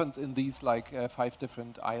case happens in these like 5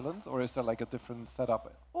 different islands, or is there like a different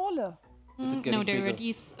setup? Ole. No, there are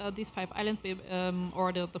these 5 islands,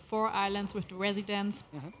 or the 4 islands with the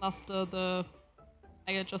residents, plus the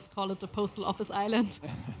I just call it the postal office island.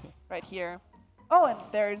 Right here. Oh, and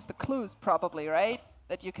there's the clues probably, right?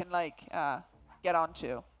 That you can like get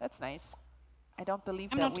onto. That's nice. I don't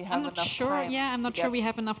believe we have enough time. I'm not sure we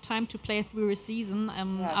have enough time to play through a season.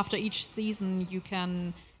 Yes. After each season, you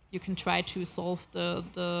can try to solve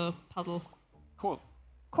the puzzle. Cool.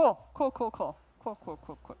 Oh,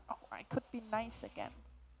 I could be nice again.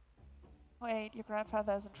 Wait, your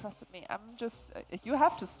grandfather hasn't trusted me. I'm just... you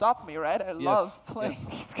have to stop me, right? I love playing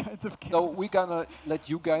these kinds of games. So we're gonna let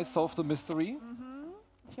you guys solve the mystery.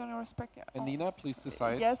 If you want to respect... Yeah. And Nina, please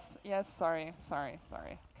decide. Yes, sorry.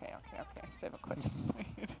 Okay, save a quit.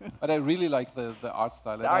 But I really like the art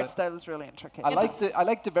style. The art style is really intricate. I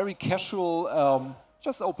like the very casual...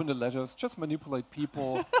 just open the letters, just manipulate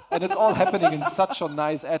people, and it's all happening in such a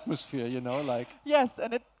nice atmosphere, you know, like... Yes,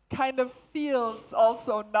 and it kind of feels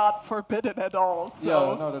also not forbidden at all, so...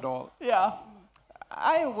 Yeah, not at all. Yeah,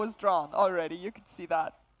 I was drawn already, you can see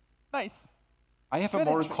that. Nice. I have a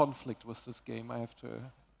moral conflict with this game, I have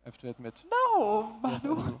to admit. No,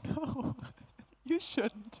 Manuel, no. You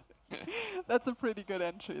shouldn't. That's a pretty good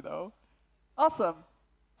entry, though. Awesome.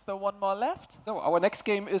 Is there one more left? So our next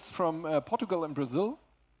game is from Portugal and Brazil.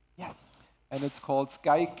 Yes. And it's called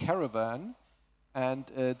Sky Caravan, and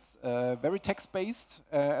it's very text-based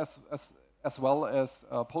as well as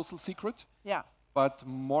Postal Secret. Yeah. But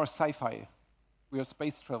more sci-fi. We are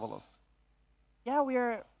space travelers. Yeah, we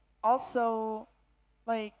are also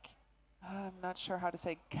like I'm not sure how to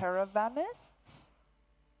say caravanists.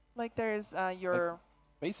 Like there's your.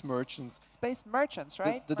 Space merchants. Space merchants,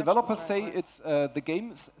 right? The developers say it's the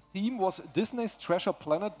game's theme was Disney's Treasure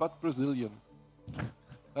Planet, but Brazilian.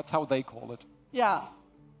 That's how they call it. Yeah.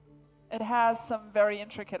 It has some very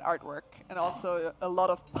intricate artwork and also a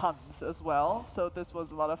lot of puns as well. So this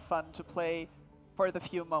was a lot of fun to play for the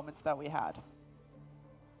few moments that we had.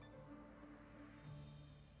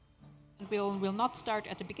 We'll not start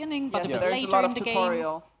at the beginning, but yes, a bit there's later a lot in of the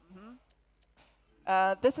tutorial.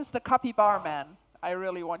 This is the capybara man. I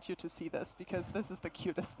really want you to see this because this is the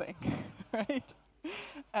cutest thing, right?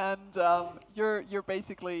 And you're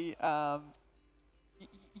basically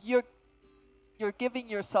you're giving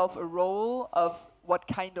yourself a role of what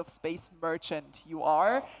kind of space merchant you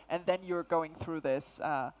are, and then you're going through this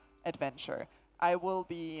adventure. I will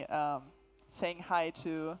be saying hi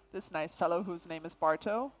to this nice fellow whose name is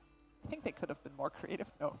Barto. I think they could have been more creative.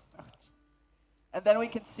 No. And then we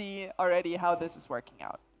can see already how this is working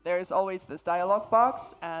out. There's always this dialogue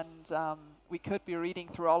box, and we could be reading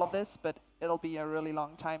through all of this, but it'll be a really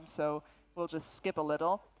long time, so we'll just skip a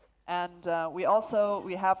little. And we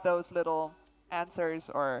have those little answers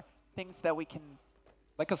or things that we can...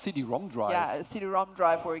 Like a CD-ROM drive. Yeah, a CD-ROM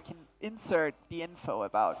drive where we can insert the info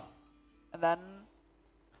about. And then...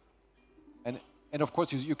 And of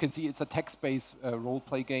course, you can see it's a text-based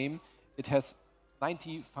role-play game. It has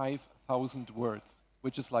 95,000 words,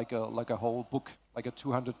 which is like a whole book, like a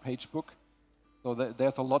 200-page book. So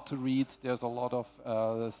there's a lot to read. There's a lot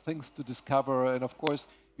of things to discover, and of course,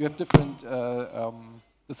 you have different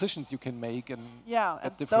decisions you can make, and yeah,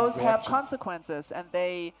 and those have consequences, and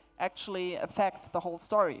they actually affect the whole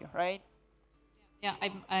story, right? Yeah,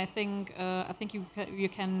 I think you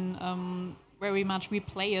can very much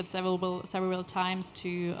replay it several times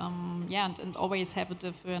to and always have a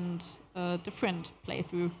different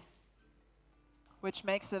playthrough. Which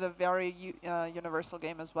makes it a very universal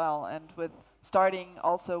game as well, and with starting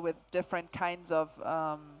also with different kinds of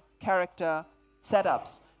character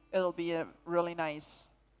setups, it'll be a really nice,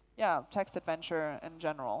 text adventure in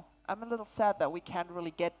general. I'm a little sad that we can't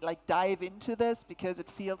really dive into this because it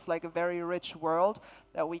feels like a very rich world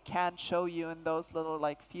that we can't show you in those little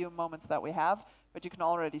few moments that we have. But you can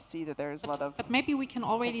already see that there's a lot of. But maybe we can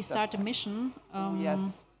already start a mission.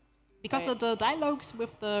 Yes. Because the dialogues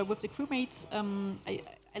with the crewmates,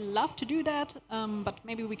 I love to do that. But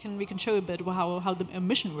maybe we can show a bit how the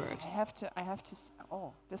mission works. I have to.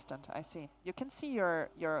 Oh, distant. I see. You can see your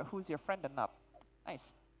who's your friend and not.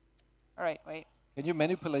 Nice. All right. Wait. Can you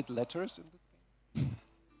manipulate letters in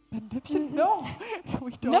this game? No,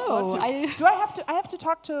 we don't want to. Do I have to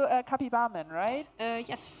talk to Capybaraman, right?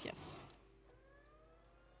 Yes.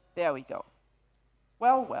 There we go.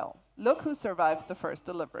 Well. Look who survived the first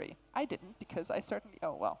delivery. I didn't, because I certainly...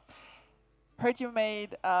 Oh, well. Heard you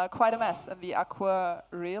made quite a mess in the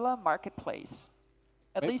Aquarela marketplace.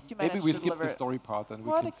 At least you managed to deliver... Maybe we skip the story part and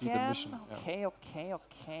we can see the mission. Okay.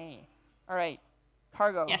 All right.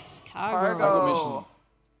 Cargo. Yes, cargo. Cargo mission.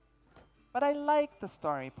 But I like the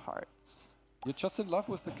story parts. You're just in love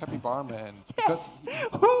with the capybara man. Yes!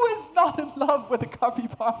 Who is not in love with a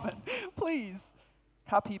capybara man? Please.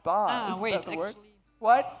 Capybara, is that the word?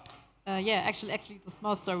 What? Yeah, actually, the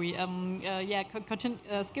small story. Yeah, continue.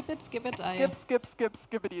 Skip it.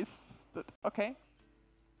 Skippity. Okay.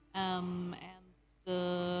 And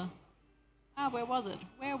where was it?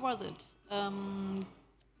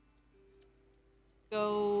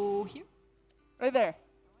 Go here. Right there.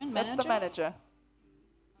 That's the manager.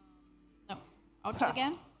 No. Out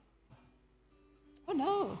again. Oh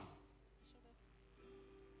no.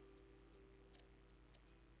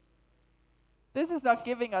 This is not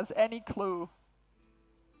giving us any clue.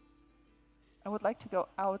 I would like to go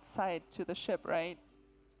outside to the ship, right?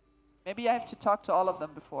 Maybe I have to talk to all of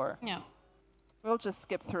them before. Yeah. We'll just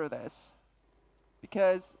skip through this.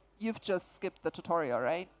 Because you've just skipped the tutorial,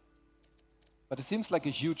 right? But it seems like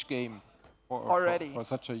a huge game for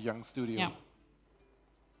such a young studio. Yeah.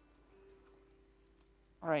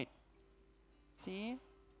 All right. See?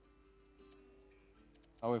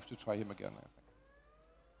 Now we have to try him again, I think.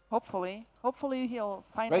 Hopefully he'll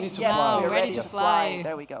find ready us. to Yes, fly. we're ready to fly.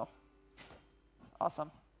 There we go.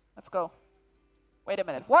 Awesome. Let's go. Wait a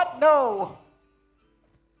minute. What? No!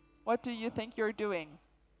 What do you think you're doing?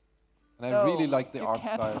 And I really like the art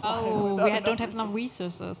style. Oh, we don't have enough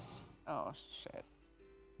resources. Oh, shit.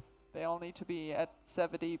 They all need to be at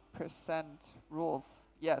 70% rules.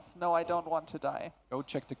 Yes. No, I don't want to die. Go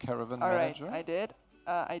check the caravan manager. All right, I did.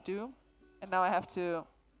 I do. And now I have to...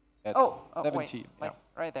 At 17, wait, like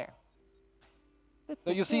right there.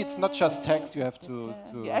 So you see, it's not just text, you have to...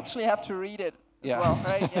 You actually have to read it as well,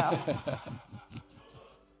 right? Yeah.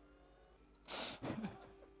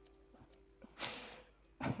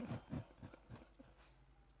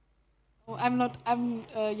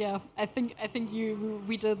 Yeah, I think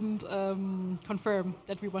we didn't confirm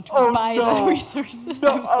that we want to buy the resources.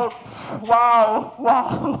 No.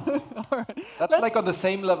 Wow. That's like on the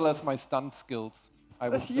same level as my stunt skills, I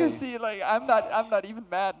would say. You see, like I'm not even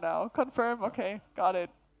mad now. Confirm, okay, got it.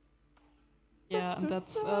 Yeah, and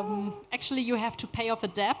that's actually you have to pay off a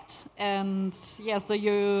debt, and yeah, so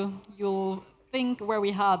you'll think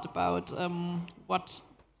very hard about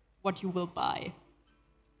what you will buy.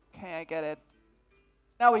 Okay, I get it.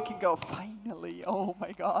 Now we can go. Finally! Oh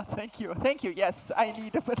my God! Thank you. Yes, I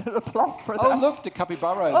need a bit of applause for that. Oh look, the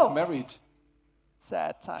capybara is married.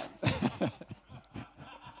 Sad times.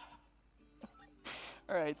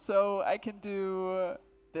 All right, so I can do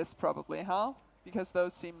this probably, huh? Because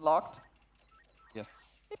those seem locked. Yes.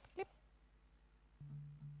 Yep.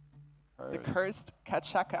 The cursed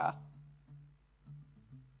Kachaka.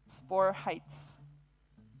 Spore Heights.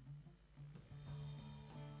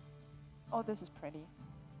 Oh, this is pretty.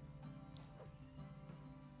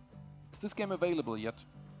 Is this game available yet?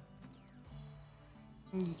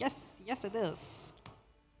 Yes, it is.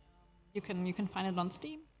 You can find it on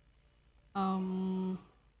Steam. And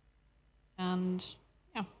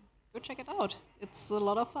yeah, go check it out. It's a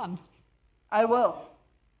lot of fun. I will.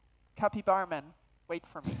 Capybara Man, wait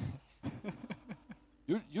for me.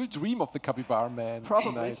 You'll dream of the capybara man.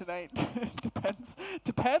 Probably tonight.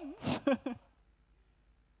 Depends.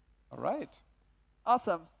 All right.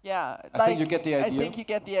 Awesome. Yeah. I think you get the idea. I think you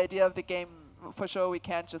get the idea of the game. For sure, we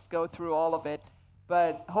can't just go through all of it,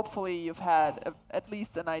 but hopefully you've had at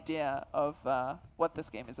least an idea of what this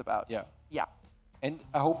game is about. Yeah. Yeah. And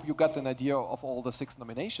I hope you got an idea of all the 6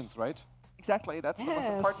 nominations, right? Exactly. That's the most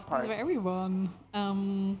important part. These were everyone.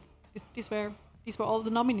 These were all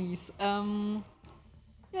the nominees.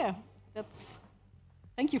 Yeah.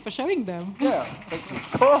 Thank you for showing them. Yeah. Thank you.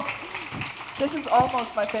 Cool. This is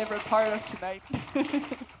almost my favorite part of tonight.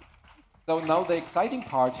 So now the exciting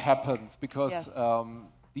part happens because yes.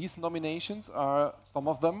 These nominations are, some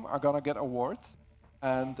of them are gonna get awards,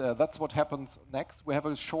 and that's what happens next. We have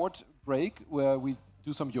a short break where we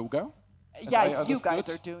do some yoga. Yeah, you guys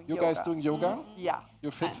are doing yoga. You guys doing yoga? Yeah.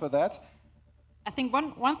 You're fit for that? I think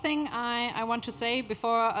one thing I want to say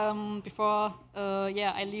before I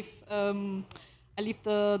leave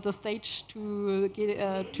the stage to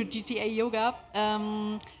GTA Yoga.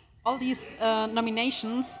 All these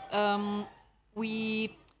nominations we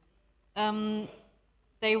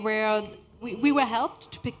were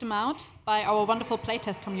helped to pick them out by our wonderful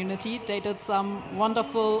playtest community. They did some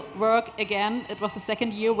wonderful work again. It was the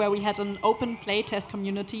second year where we had an open playtest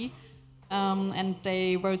community. And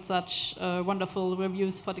they wrote such wonderful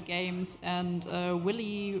reviews for the games and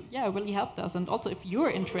really helped us. And also, if you're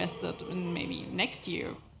interested in maybe next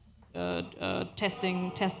year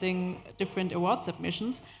testing different award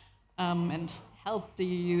submissions, and help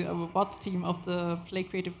the bots team of the Play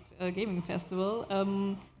Creative Gaming Festival,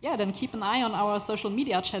 yeah, then keep an eye on our social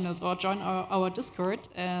media channels or join our Discord,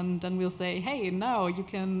 and then we'll say, hey, now you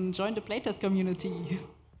can join the playtest community.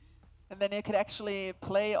 And then you could actually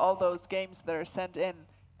play all those games that are sent in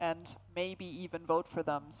and maybe even vote for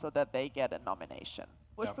them so that they get a nomination,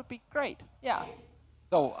 which would be great. Yeah.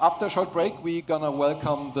 So after a short break, we're going to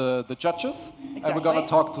welcome the judges. Exactly. And we're going to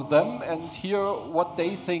talk to them and hear what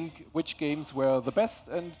they think, which games were the best,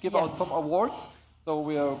 and give out some awards. So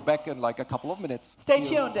we're back in like a couple of minutes. Stay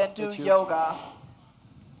tuned and do yoga.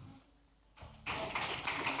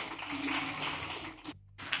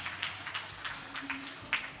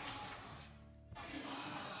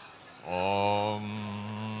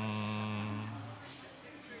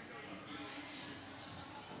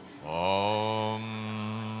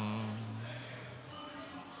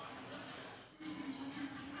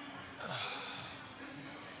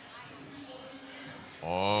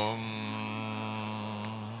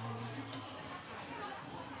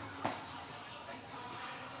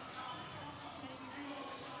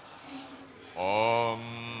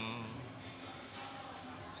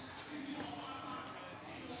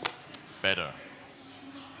 Better.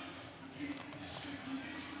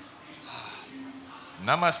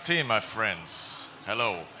 Namaste, my friends.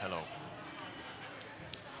 Hello, hello.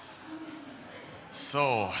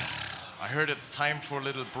 So, I heard it's time for a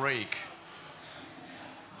little break.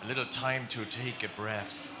 A little time to take a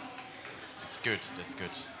breath. It's good, that's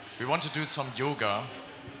good. We want to do some yoga.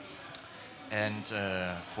 And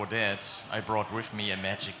for that, I brought with me a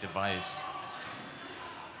magic device.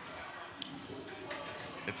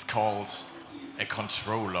 It's called a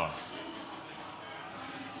controller.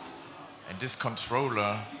 And this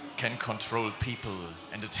controller can control people,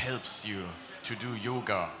 and it helps you to do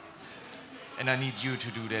yoga. And I need you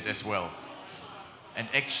to do that as well. And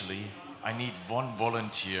actually, I need one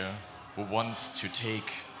volunteer who wants to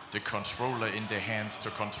take the controller in their hands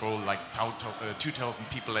to control like 2,000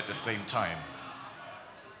 people at the same time.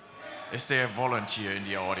 Is there a volunteer in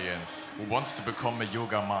the audience who wants to become a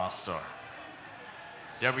yoga master?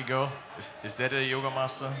 There we go. Is that a yoga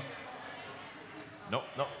master? No,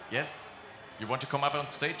 no, yes? You want to come up on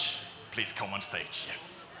stage? Please come on stage,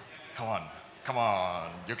 yes. Come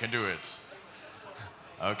on, you can do it.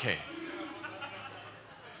 Okay.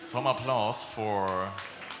 Some applause for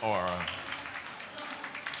our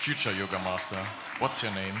future yoga master. What's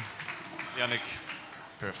your name? Yannick.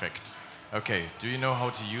 Perfect. Okay, do you know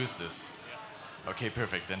how to use this? Yeah. Okay,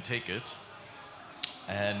 perfect, then take it.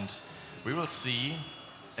 And we will see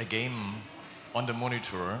a game on the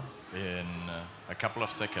monitor in a couple of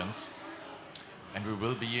seconds, and we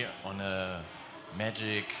will be on a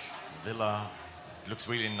magic villa. It looks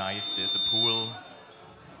really nice. There's a pool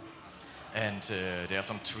and there are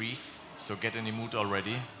some trees, so get in the mood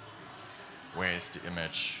already. Where is the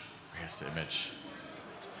image? Where's the image?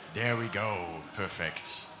 There we go.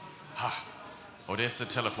 Perfect. Ha. Oh, there's a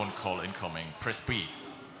telephone call incoming. Press B.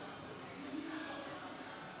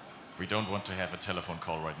 We don't want to have a telephone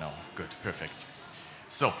call right now. Good, perfect.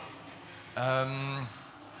 So, and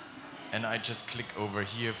I just click over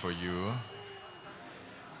here for you.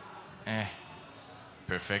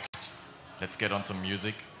 Perfect. Let's get on some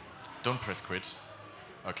music. Don't press quit.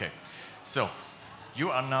 Okay, so you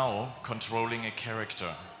are now controlling a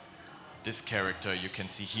character. This character you can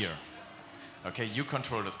see here. Okay, you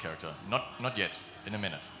control this character. Not yet, in a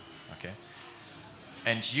minute. Okay.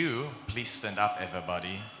 And you, please stand up,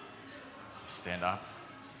 everybody. Stand up.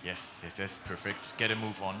 Yes, yes, yes, perfect. Get a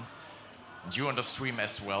move on. And you on the stream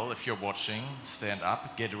as well, if you're watching, stand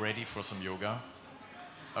up, get ready for some yoga.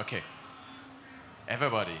 Okay.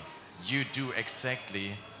 Everybody, you do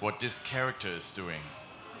exactly what this character is doing.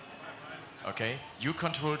 Okay? You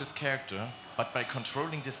control this character, but by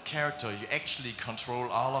controlling this character, you actually control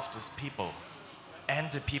all of these people.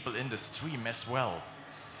 And the people in the stream as well.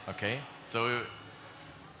 Okay? So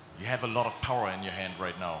you have a lot of power in your hand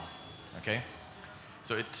right now. Okay?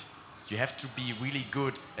 So you have to be really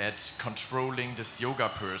good at controlling this yoga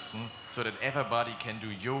person so that everybody can do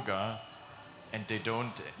yoga and they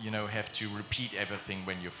don't, have to repeat everything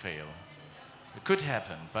when you fail. It could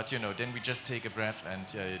happen, but then we just take a breath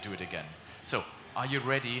and do it again. So, are you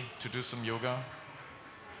ready to do some yoga?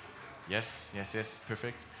 Yes, yes, yes,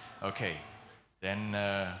 perfect. Okay, then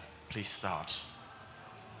please start.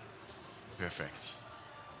 Perfect.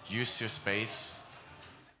 Use your space.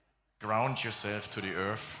 Ground yourself to the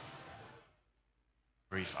earth.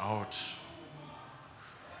 Breathe out.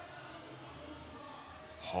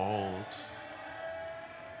 Hold.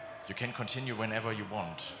 You can continue whenever you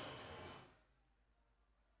want.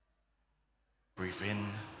 Breathe in.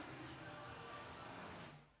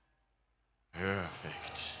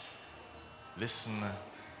 Perfect. Listen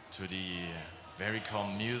to the very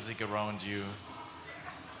calm music around you.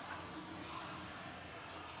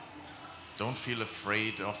 Don't feel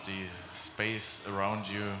afraid of the space around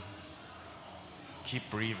you. Keep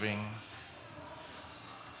breathing.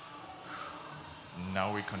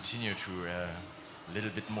 Now we continue to a little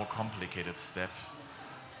bit more complicated step.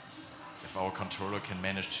 If our controller can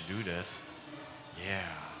manage to do that. Yeah.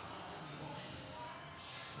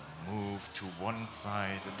 So move to one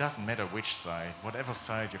side. It doesn't matter which side, whatever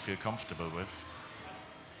side you feel comfortable with.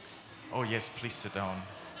 Oh yes, please sit down.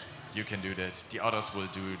 You can do that. The others will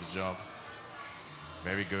do the job.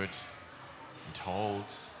 Very good. And hold.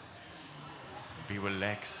 Be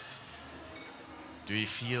relaxed. Do you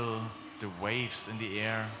feel the waves in the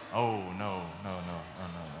air? Oh, no.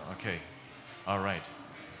 Okay. All right.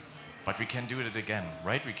 But we can do it again,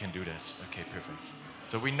 right? We can do that. Okay, perfect.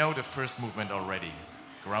 So we know the first movement already.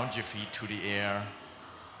 Ground your feet to the air.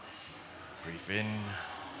 Breathe in.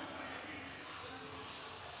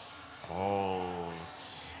 Hold.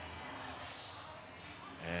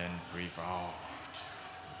 And breathe out.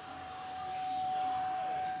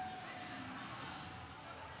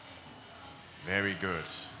 Very good.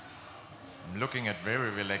 I'm looking at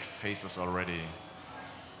very relaxed faces already.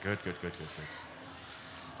 Good.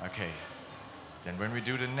 Okay. Then when we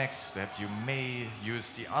do the next step, you may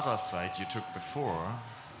use the other side you took before.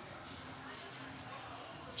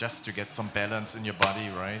 Just to get some balance in your body,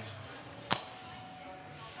 right?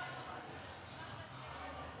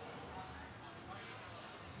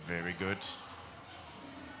 Very good.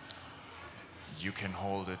 You can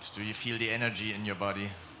hold it. Do you feel the energy in your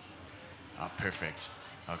body? Ah, perfect.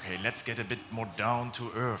 Okay, let's get a bit more down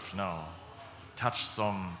to earth now. Touch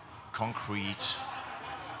some concrete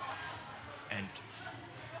and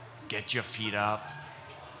get your feet up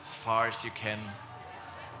as far as you can.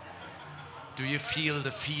 Do you feel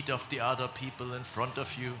the feet of the other people in front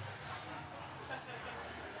of you?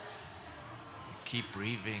 Keep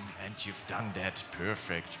breathing, and you've done that.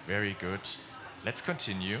 Perfect, very good. Let's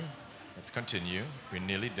continue. We're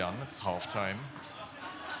nearly done, it's half time.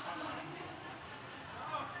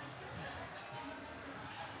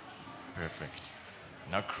 Perfect.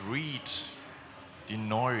 Now greet the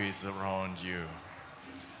noise around you.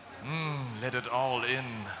 Let it all in.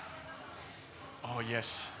 Oh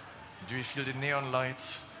yes. Do you feel the neon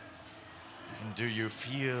lights? And do you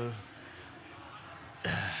feel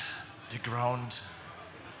the ground?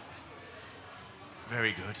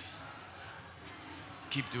 Very good.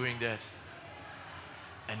 Keep doing that.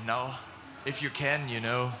 And now, if you can,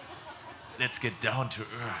 let's get down to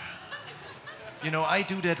earth. I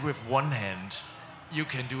do that with one hand. You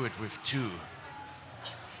can do it with two.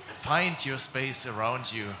 Find your space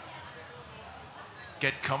around you.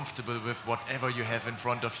 Get comfortable with whatever you have in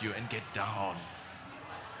front of you and get down.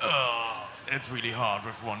 Oh, it's really hard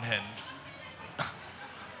with one hand.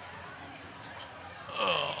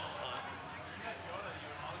 Oh.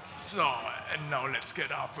 So, and now let's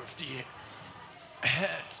get up with the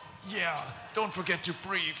head. Yeah, don't forget to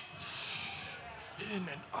breathe. In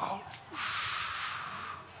and out.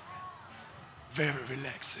 Very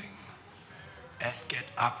relaxing. And get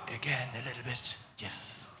up again a little bit.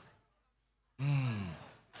 Yes. And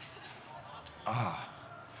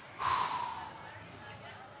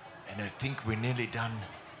I think we're nearly done.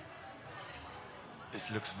 This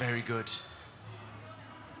looks very good.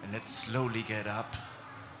 And let's slowly get up.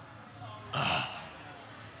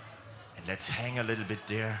 And let's hang a little bit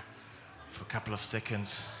there for a couple of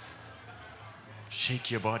seconds.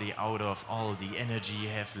 Shake your body out of all the energy you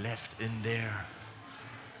have left in there.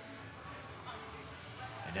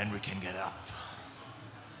 And then we can get up.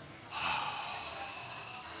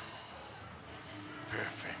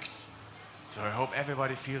 Perfect. So I hope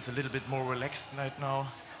everybody feels a little bit more relaxed right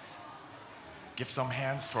now. Give some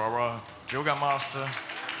hands for our yoga master.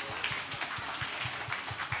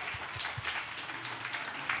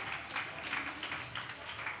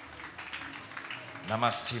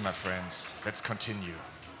 Namaste, my friends. Let's continue.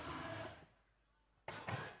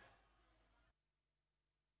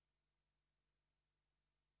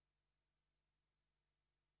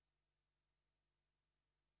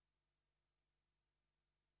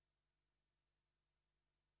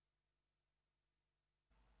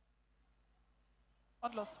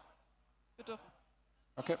 Und los. Wir dürfen.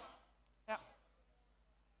 Okay. Ja.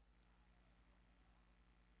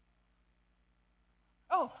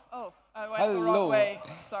 Oh, I went the wrong way.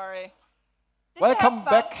 Sorry. Did Welcome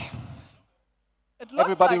back.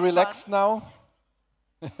 Everybody like relaxed now.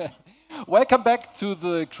 Welcome back to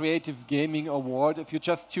the Creative Gaming Award. If you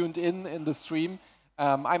just tuned in the stream,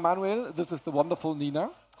 I'm Manuel. This is the wonderful Nina.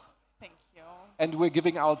 Thank you. and we're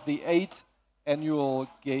giving out the 8th annual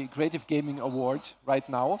Creative Gaming Award right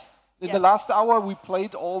now. In the last hour, we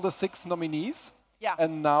played all the 6 nominees. Yeah.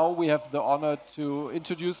 And now we have the honor to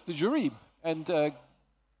introduce the jury and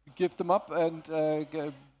give them up and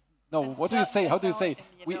what do you say? How do you say?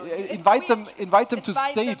 We invite them to stage. Invite them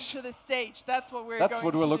to the stage. That's what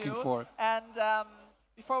we're looking for. And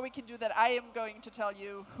before we can do that, I am going to tell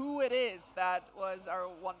you who it is that was our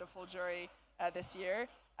wonderful jury this year.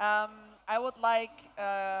 I would like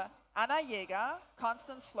Anna Jäger,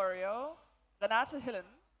 Constance Florio, Renate Hillen,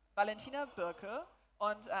 Valentina Birke,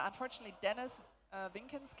 and unfortunately Dennis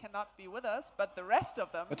Winkens cannot be with us, but the rest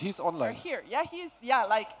of them he's online. Are here. Yeah, he's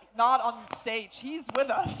like not on stage. He's with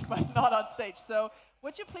us, but not on stage. So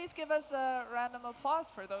would you please give us a random applause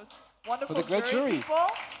for those wonderful jury people?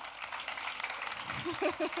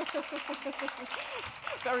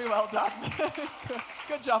 Very well done.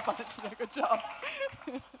 Good job, Valentina. Good job.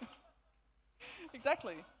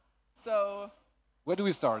 Exactly. So where do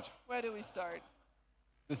we start?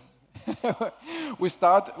 We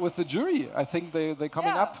start with the jury. I think they're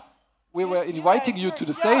coming up. We were inviting you to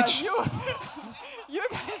the stage. You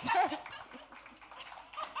guys are.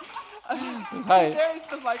 Hi. See, there's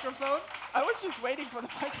the microphone. I was just waiting for the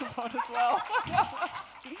microphone as well.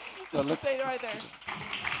 Just stay right there.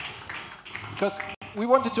 Because we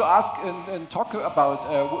wanted to ask and talk about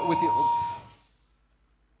with you.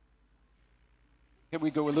 Can we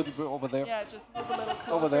go a little bit over there? Yeah, just move a little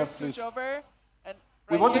closer. Over there, scooch please. over.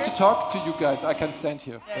 We wanted to talk to you guys. I can stand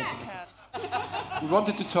here. Yeah, you can't. We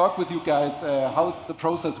wanted to talk with you guys how the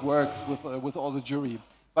process works with all the jury.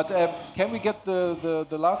 But can we get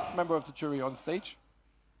the last member of the jury on stage?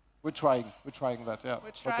 We're trying that. Yeah.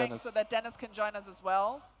 We're trying so that Dennis can join us as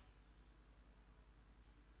well.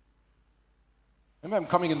 Maybe I'm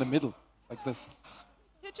coming in the middle, like this.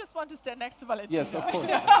 You just want to stand next to Valentina. Yes, of course.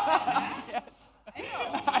 Yes.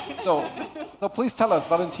 So please tell us,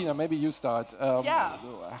 Valentina, maybe you start. Yeah.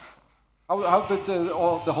 How did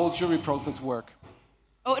the whole jury process work?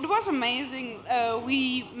 Oh, it was amazing.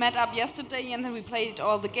 We met up yesterday and then we played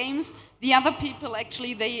all the games. The other people,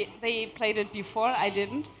 actually, they played it before, I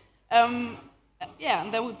didn't. Yeah,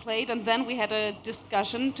 and then we played and then we had a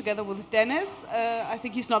discussion together with Dennis. I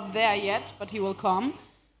think he's not there yet, but he will come.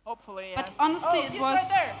 Hopefully, yes. But honestly, it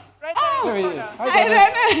was... right there. Oh, there he is. Hi,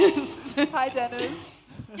 Dennis. Hi, Dennis.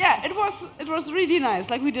 Yeah, it was really nice.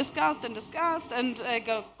 Like we discussed and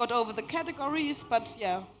got over the categories, but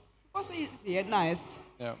yeah, it was easy and nice.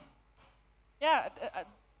 Yeah. Yeah,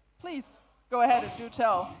 please go ahead and do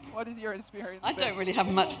tell. What is your experience? I don't really have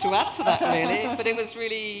much to add to that, really, but it was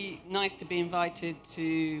really nice to be invited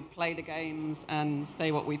to play the games and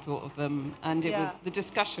say what we thought of them, and the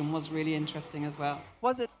discussion was really interesting as well.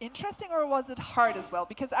 Was it interesting or was it hard as well?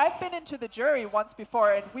 Because I've been into the jury once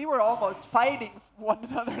before and we were almost fighting one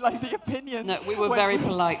another, like the opinions. No, we were very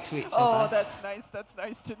polite to each other. Oh, that's nice. That's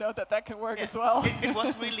nice to know that can work as well. It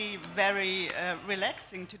was really very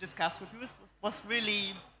relaxing to discuss with you. It was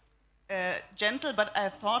really gentle, but I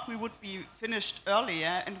thought we would be finished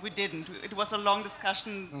earlier, and we didn't. It was a long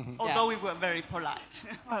discussion, although we were very polite.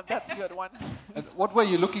 Oh, that's a good one. And what were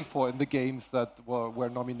you looking for in the games that were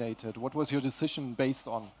nominated? What was your decision based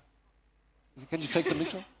on? Can you take the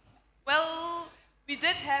micro? Well, we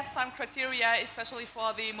did have some criteria, especially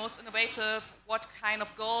for the most innovative. What kind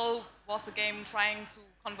of goal was the game trying to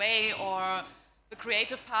convey, or the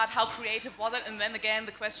creative part, how creative was it? And then again,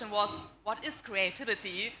 the question was, what is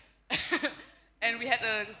creativity? And we had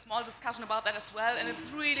a small discussion about that as well, and it's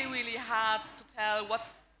really, really hard to tell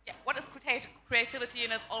what is creativity,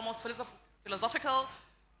 and it's almost philosophical.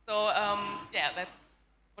 So yeah, that's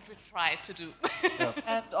what we try to do. Yeah.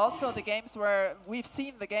 And also the games where we've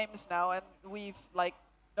seen the games now, and we've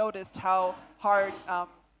noticed how hard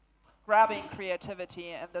grabbing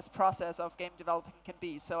creativity in this process of game developing can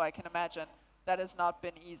be. So I can imagine that has not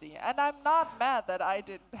been easy. And I'm not mad that I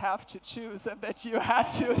didn't have to choose and that you had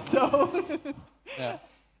to, so. Yeah.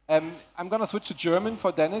 I'm gonna switch to German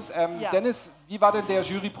for Dennis. Dennis, wie war denn der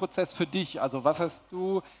Juryprozess für dich? Also was hast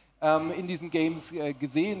du in diesen Games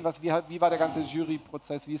gesehen? Wie war der ganze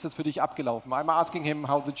Juryprozess? Wie ist es für dich abgelaufen? I'm asking him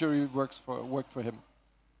how the jury worked for him.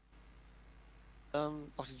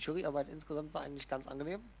 Auch die Juryarbeit insgesamt war eigentlich ganz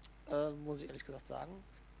angenehm, muss ich ehrlich gesagt sagen.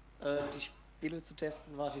 Die Spiele zu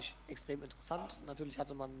testen war natürlich extrem interessant. Natürlich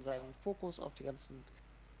hatte man seinen Fokus auf die ganzen,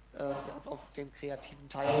 auf den kreativen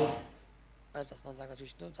Teil, dass man sagt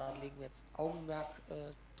natürlich, ne, da legen wir jetzt Augenmerk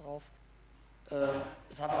drauf.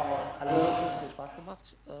 Es hat aber alle viel Spaß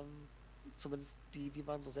gemacht, zumindest die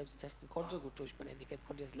man so selbst testen konnte. Gut, durch mein Handicap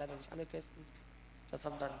konnte ich jetzt leider nicht alle testen. Das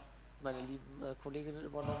haben dann meine lieben Kolleginnen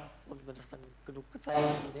übernommen und mir das dann genug gezeigt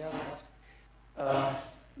und näher gemacht.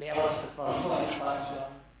 Nee, aber es war super spannend.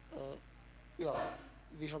 Wir haben, ja,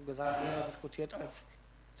 wie schon gesagt, mehr diskutiert als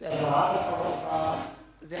zuerst erwartet, aber es war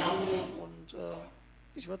sehr angenehm und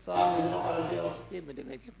ich würde sagen, wir sind auch alle sehr zufrieden mit dem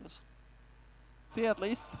Ergebnis. See, at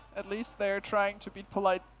least they're trying to be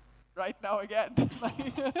polite right now again.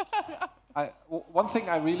 One thing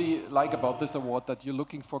I really like about this award, that you're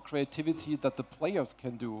looking for creativity that the players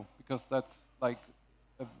can do, because that's like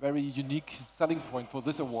a very unique selling point for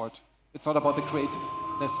this award. It's not about the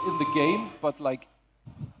creativeness in the game, but like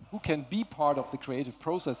who can be part of the creative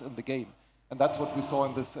process in the game. And that's what we saw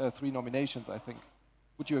in this 3 nominations, I think.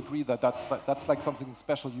 Would you agree that that's like something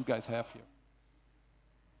special you guys have here?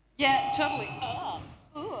 Yeah, totally.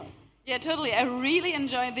 Yeah, totally. I really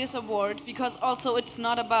enjoy this award because also it's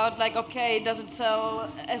not about like, okay, does it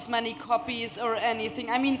sell as many copies or anything?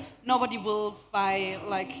 I mean, nobody will buy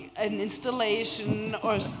like an installation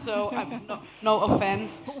or so. No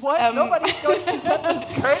offense. What? Nobody's going to set this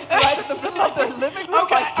curtain right in the middle of their living room?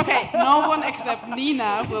 Okay. No one except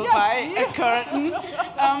Nina will buy a curtain,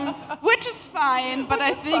 which is fine. But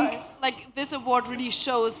I think like this award really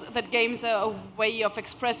shows that games are a way of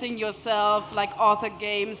expressing yourself, like author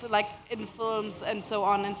games, like in films and so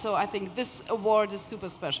on. And so I think this award is super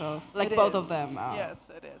special, like both of them are. Yes,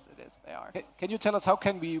 it is. They are. Can you tell us how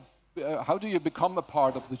do you become a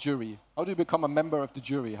part of the jury? How do you become a member of the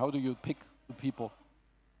jury? How do you pick the people?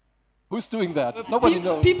 Who's doing that? Nobody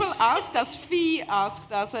knows. People asked us, Fee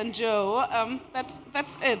asked us, and Joe.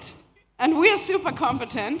 That's it. And we are super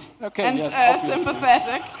competent and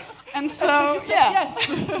sympathetic. And so, yes.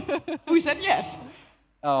 We said yes.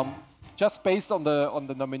 Just based on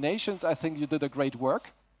the nominations, I think you did a great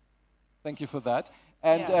work. Thank you for that.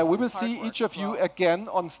 And we will see each of you again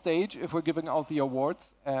on stage if we're giving out the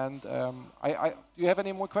awards. And do you have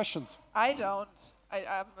any more questions? I don't.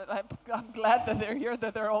 I'm glad that they're here,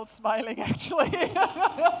 that they're all smiling, actually.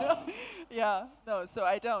 Yeah, no, so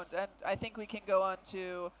I don't. And I think we can go on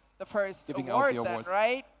to the first award then,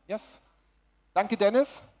 right? Yes. Danke,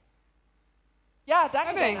 Dennis. Yeah,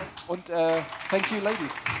 danke, Dennis. Und thank you,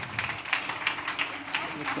 ladies.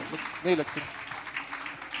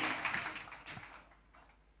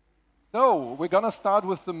 So, we're going to start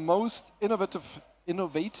with the most innovative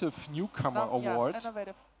newcomer award.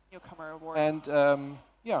 Innovative newcomer award. And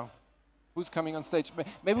yeah, who's coming on stage?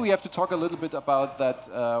 Maybe we have to talk a little bit about that,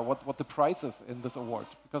 what the prize is in this award,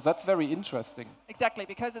 because that's very interesting. Exactly,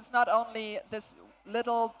 because it's not only this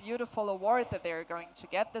little beautiful award that they're going to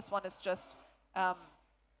get. This one is just,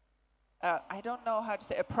 I don't know how to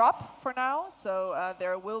say, a prop for now. So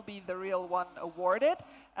there will be the real one awarded.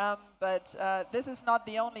 But this is not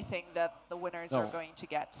the only thing that the winners are going to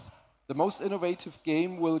get. The most innovative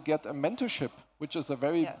game will get a mentorship, which is a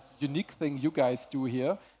very unique thing you guys do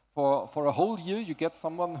here. For a whole year, you get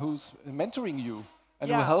someone who's mentoring you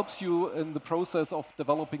and who helps you in the process of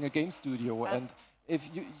developing a game studio. And if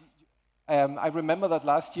you I remember that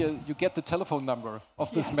last year you get the telephone number of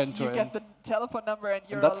this mentor. You get the telephone number and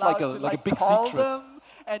you're allowed to call them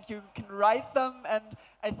and you can write them. And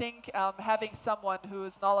I think having someone who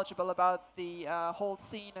is knowledgeable about the whole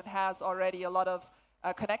scene and has already a lot of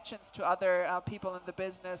connections to other people in the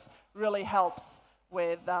business really helps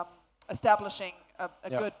with establishing a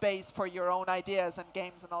good base for your own ideas and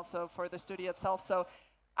games and also for the studio itself. So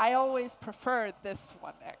I always prefer this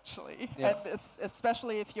one, actually, and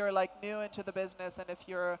especially if you're like new into the business and if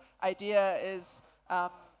your idea is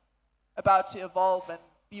about to evolve and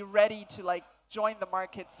be ready to like join the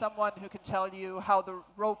market. Someone who can tell you how the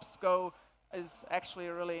ropes go is actually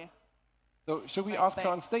really. So should we ask her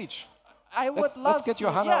on stage? I would love to. Let's get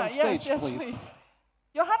Johanna on stage, yes, please.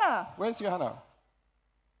 Johanna. Where's Johanna?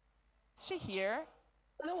 Is she here?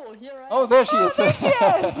 Hello, here I am. Oh, there she is. There she is.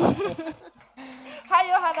 Hi,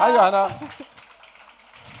 Johanna. Hi, Johanna.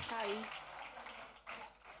 Hi.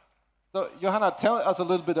 So, Johanna, tell us a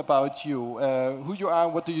little bit about you, who you are,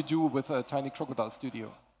 and what do you do with Tiny Crocodile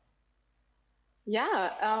Studio?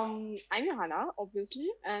 Yeah, I'm Johanna, obviously,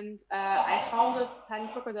 and I founded Tiny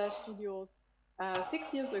Crocodile Studios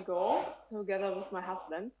 6 years ago, together with my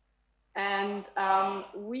husband. And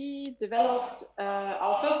we developed,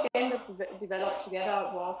 our first game that we developed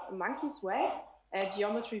together was Monkey Swag, a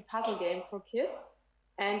geometry puzzle game for kids.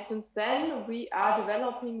 And since then, we are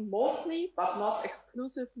developing mostly, but not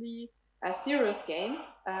exclusively, serious games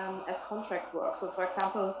as contract work. So for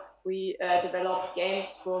example, we develop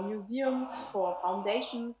games for museums, for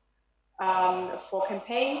foundations, for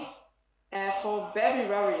campaigns, for very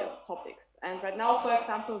various topics. And right now, for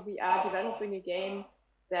example, we are developing a game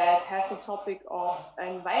that has a topic of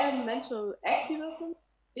environmental activism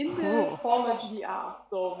in the former GDR.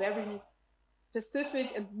 So very specific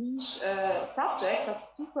and niche subject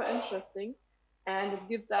that's super interesting, and it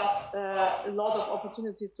gives us a lot of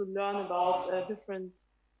opportunities to learn about different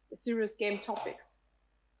serious game topics.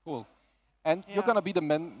 Cool. And you're going to be the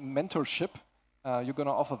mentorship. You're going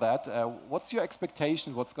to offer that. What's your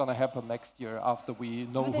expectation? What's going to happen next year after we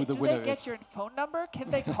know who the winner is? Do they get your phone number? Can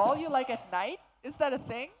they call you like at night? Is that a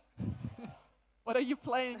thing? What are you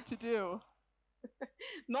planning to do?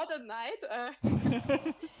 Not at night.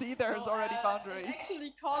 See, there's already boundaries.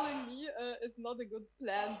 Actually, calling me is not a good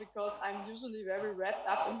plan because I'm usually very wrapped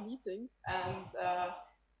up in meetings, and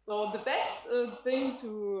so the best thing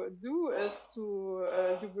to do is to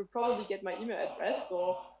you will probably get my email address.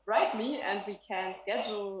 So write me, and we can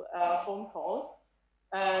schedule phone calls.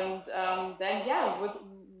 And then, yeah, with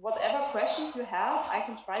whatever questions you have, I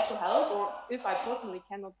can try to help. Or if I personally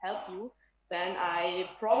cannot help you, then I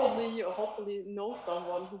probably or hopefully know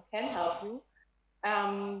someone who can help you.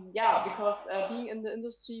 Yeah, because being in the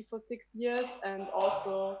industry for 6 years and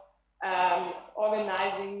also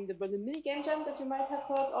organizing the Berlin Mini Game Jam that you might have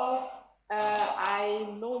heard of, I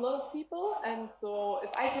know a lot of people, and so if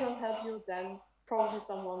I cannot help you, then probably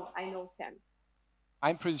someone I know can.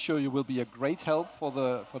 I'm pretty sure you will be a great help for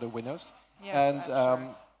the winners. Yes,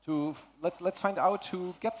 and let's find out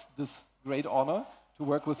who gets this great honor to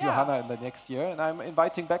work with Johanna in the next year. And I'm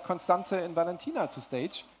inviting back Constanze and Valentina to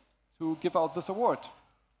stage to give out this award.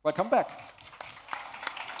 Welcome back.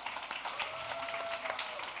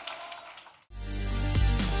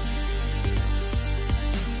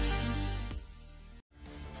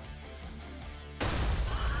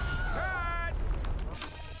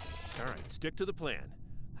 All right, stick to the plan.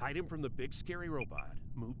 Hide him from the big scary robot.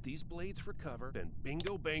 Move these blades for cover, then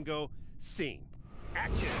bingo bango, scene.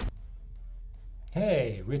 Action!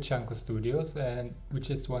 Hey, we're Chanko Studios, and we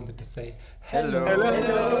just wanted to say hello.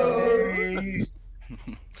 Hello.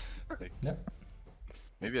 Yep.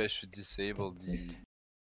 Maybe I should disable the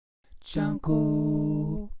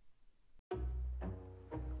Chanko.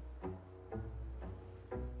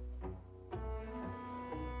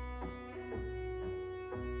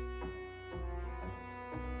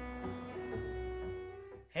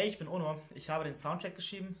 Hey, ich bin Ono. Ich habe den Soundtrack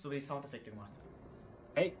geschrieben sowie die Soundeffekte gemacht.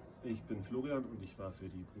 Hey, ich bin Florian und ich war für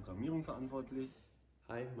die Programmierung verantwortlich.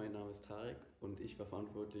 Hi, mein Name ist Tarek und ich war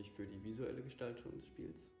verantwortlich für die visuelle Gestaltung des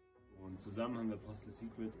Spiels. Und zusammen haben wir Postal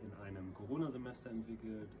Secret in einem Corona-Semester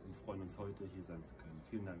entwickelt und freuen uns heute hier sein zu können.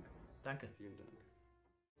 Vielen Dank. Danke. Vielen Dank.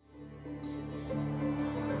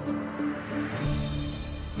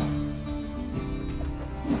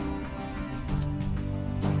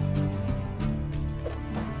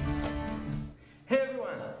 Hey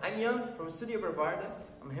everyone, I'm Jan from Studio Revolved.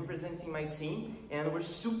 I'm representing my team, and we're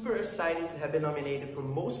super excited to have been nominated for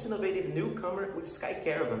Most Innovative Newcomer with Sky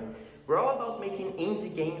Caravan. We're all about making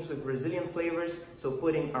indie games with Brazilian flavors, so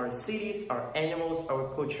putting our cities, our animals,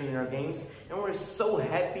 our culture in our games, and we're so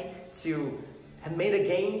happy to have made a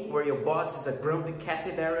game where your boss is a grumpy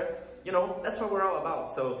capybara. You know, that's what we're all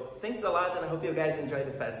about. So thanks a lot, and I hope you guys enjoy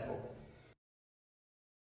the festival.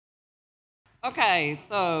 Okay,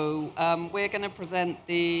 so we're going to present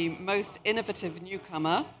the most innovative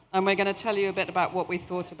newcomer, and we're going to tell you a bit about what we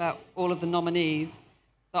thought about all of the nominees.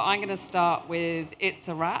 So I'm going to start with It's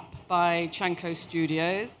a Wrap by Chanko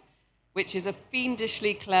Studios, which is a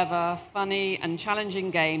fiendishly clever, funny, and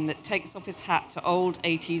challenging game that takes off its hat to old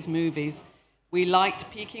 80s movies. We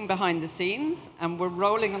liked peeking behind the scenes, and we're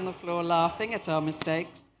rolling on the floor laughing at our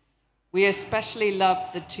mistakes. We especially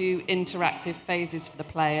loved the 2 interactive phases for the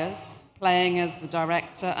players, playing as the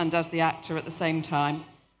director and as the actor at the same time.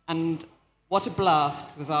 And what a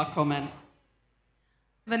blast was our comment.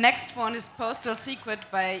 The next one is Postal Secret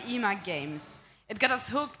by EMA Games. It got us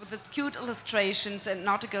hooked with its cute illustrations and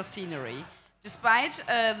nautical scenery. Despite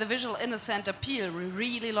the visual innocent appeal, we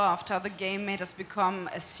really loved how the game made us become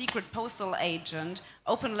a secret postal agent,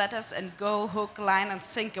 open letters and go hook, line and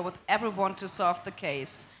sinker with everyone to solve the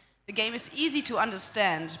case. The game is easy to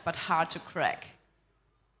understand, but hard to crack.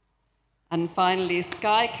 And finally,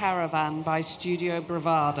 Sky Caravan by Studio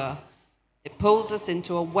Bravada. It pulled us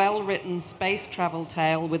into a well-written space travel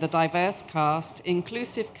tale with a diverse cast,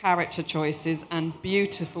 inclusive character choices, and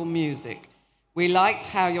beautiful music. We liked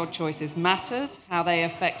how your choices mattered, how they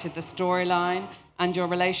affected the storyline, and your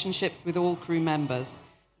relationships with all crew members.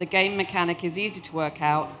 The game mechanic is easy to work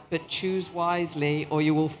out, but choose wisely or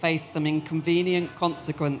you will face some inconvenient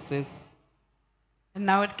consequences. And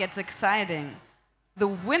now it gets exciting. The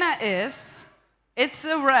winner is It's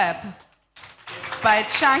a Wrap by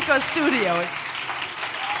Chanko Studios.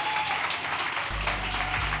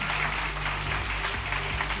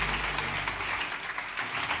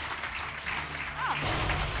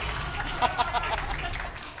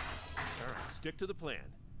 stick to the plan.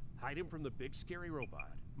 Hide him from the big scary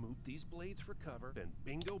robot. Move these blades for cover, then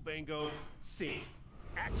bingo bango, scene.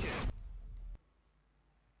 Action!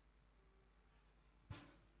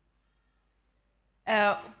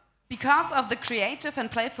 Because of the creative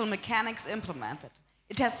and playful mechanics implemented,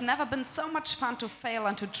 it has never been so much fun to fail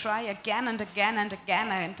and to try again and again and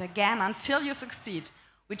again and again until you succeed.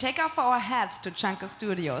 We take off our hats to Chunko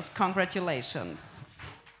Studios. Congratulations.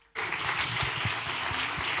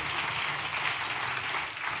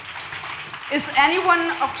 Is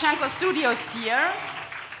anyone of Chunko Studios here?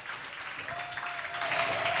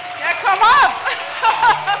 Yeah, come up!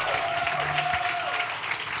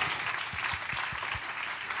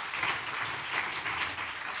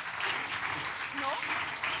 No?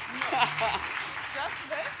 Just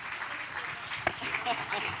this?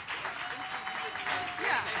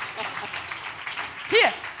 Yeah.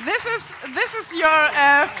 Here, this is your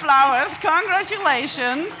flowers.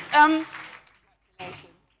 Congratulations.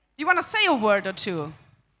 Do you want to say a word or two?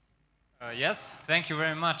 Yes, thank you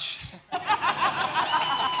very much.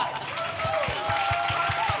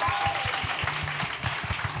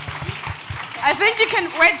 I think you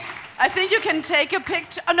can wait. I think you can take a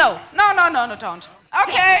picture. Oh, no, don't.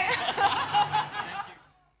 Okay.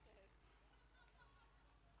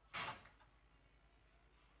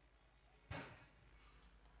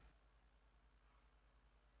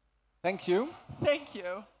 Thank you. Thank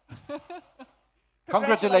you.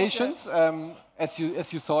 Congratulations. As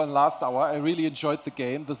you saw in last hour, I really enjoyed the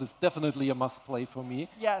game. This is definitely a must-play for me.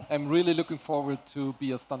 Yes. I'm really looking forward to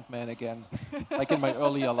be a stuntman again, like in my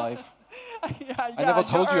earlier life. I never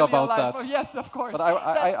told you about that. Oh, yes, of course. But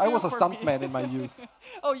I was a stuntman in my youth.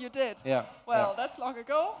 Oh, you did? Yeah. Well, that's long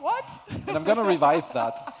ago. What? And I'm going to revive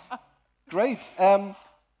that. Great. So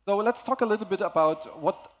let's talk a little bit about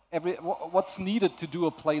what's needed to do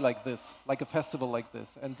a play like this, like a festival like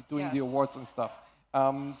this, and doing the awards and stuff.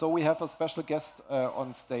 So we have a special guest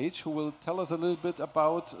on stage who will tell us a little bit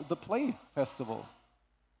about the Play Festival.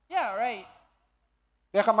 Yeah, right.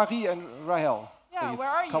 Vera Marie and Rahel, yeah, please where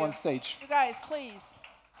are you? come on stage. You guys, please.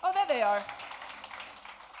 Oh, there they are.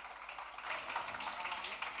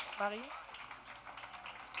 Marie?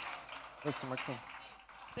 Where's the microphone?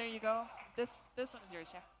 There you go. This one is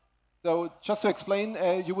yours, yeah. So just to explain,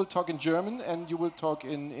 you will talk in German and you will talk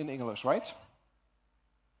in English, right?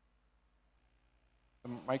 The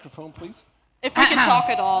microphone, please. If we can talk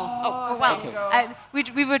at all. Oh, well, okay.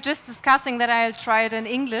 we were just discussing that I'll try it in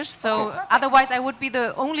English, so otherwise I would be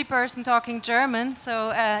the only person talking German.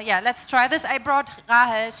 So yeah, let's try this. I brought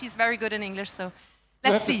Rahel. She's very good in English, so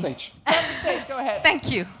let's see. You have the stage. You have the stage. Go ahead. Thank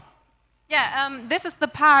you. Yeah, this is the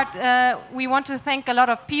part we want to thank a lot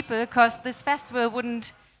of people, because this festival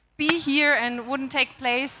wouldn't be here and wouldn't take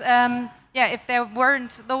place if there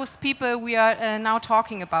weren't those people we are now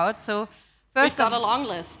talking about. So first, we've got a long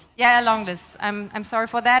list. Yeah, a long list. I'm sorry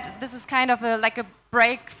for that. This is kind of like a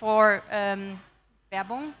break for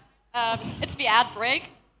Werbung. It's the ad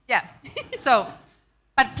break. Yeah. So,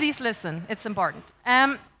 but please listen. It's important.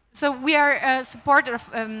 So we are supportive.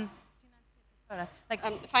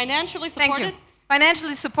 Financially supported. Thank you.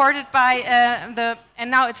 Financially supported by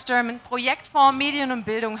and now it's German, Projektfonds Medien und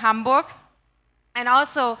Bildung Hamburg, and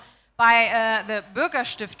also by the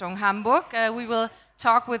Bürgerstiftung Hamburg. We will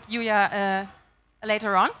talk with Julia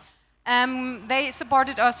later on. They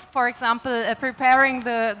supported us, for example, preparing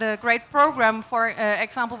the great program, for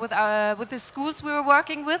example, with the schools we were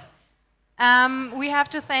working with. We have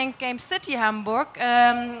to thank Game City Hamburg.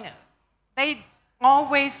 They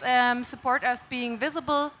always support us being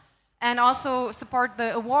visible, and also support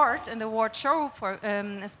the award and the award show for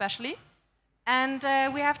especially. And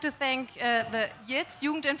we have to thank the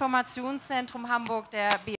Jugendinformationszentrum Hamburg,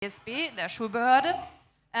 der BSB, der Schulbehörde.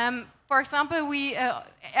 For example, we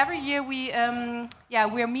every year we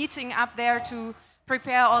are meeting up there to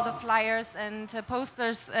prepare all the flyers and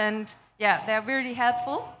posters, and yeah, they're really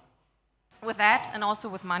helpful with that, and also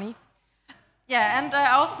with money. Yeah, and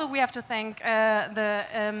also we have to thank the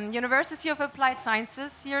University of Applied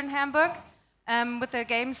Sciences here in Hamburg with the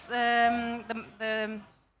games.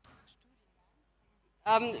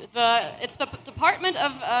 It's the Department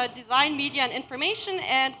of Design, Media, and Information,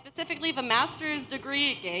 and specifically the master's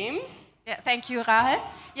degree games. Yeah, thank you, Rahel.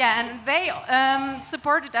 Yeah, and they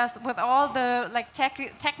supported us with all the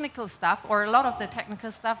technical stuff, or a lot of the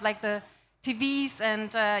technical stuff, like the TVs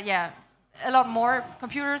and a lot more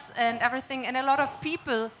computers and everything, and a lot of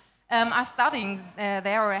people are studying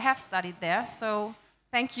there or have studied there, so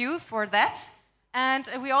thank you for that. And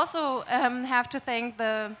we also have to thank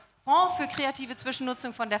the Fonds für kreative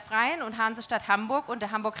Zwischennutzung von der Freien und Hansestadt Hamburg und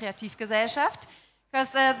der Hamburg Kreativgesellschaft.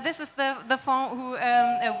 because this is the fund who,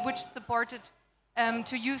 which supported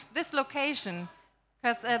to use this location,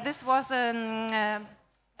 because this was a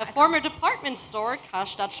former department store,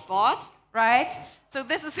 Karstadt Sport. Right. So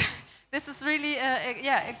this is this is really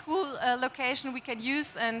a cool location we can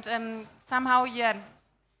use, and somehow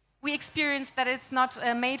we experienced that it's not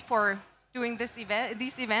made for doing these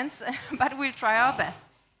events, but we'll try our best.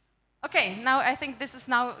 Okay, now I think this is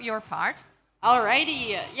now your part.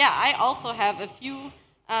 Alrighty, yeah, I also have a few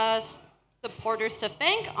supporters to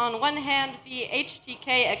thank. On one hand, the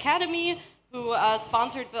HTK Academy, who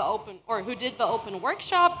sponsored the who did the open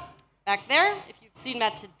workshop back there, if you've seen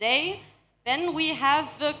that today. Then we have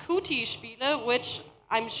the Kuti-Spiele, which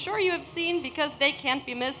I'm sure you have seen because they can't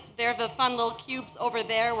be missed. They're the fun little cubes over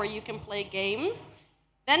there where you can play games.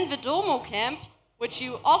 Then the Domo Camp, which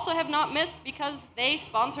you also have not missed because they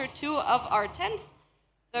sponsored 2 of our tents,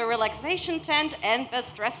 the relaxation tent and the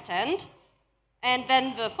stress tent. And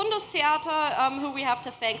then the Fundus Theater, who we have to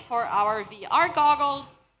thank for our VR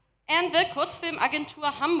goggles, and the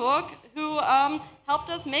Kurzfilmagentur Hamburg, who helped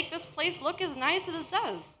us make this place look as nice as it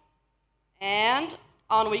does. And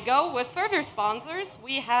on we go with further sponsors.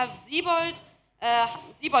 We have Siebold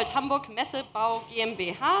Hamburg Messebau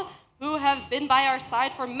GmbH, who have been by our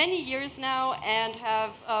side for many years now and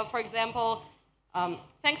have, for example,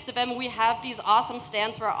 thanks to them, we have these awesome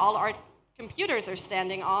stands where all our computers are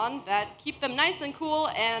standing on that keep them nice and cool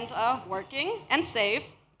and working and safe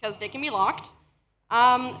because they can be locked.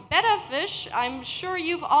 Better Fish, I'm sure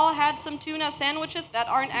you've all had some tuna sandwiches that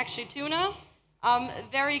aren't actually tuna.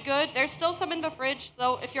 Very good. There's still some in the fridge,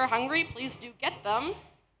 so if you're hungry, please do get them.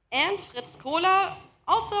 And Fritsch Cola,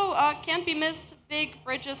 also can't be missed. Big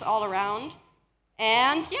fridges all around.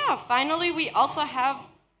 And yeah, finally, we also have,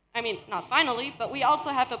 I mean, not finally, but we also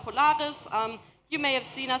have the Polaris. You may have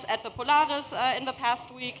seen us at the Polaris in the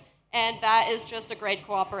past week, and that is just a great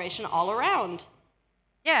cooperation all around.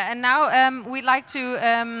 Yeah, and now we'd like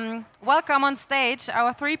to welcome on stage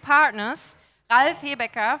our 3 partners. Ralf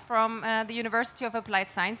Hebecker from the University of Applied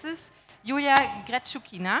Sciences, Julia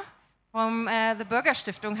Gretschukina from the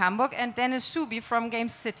Bürgerstiftung Hamburg, and Dennis Schuby from Game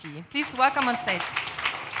City. Please welcome on stage.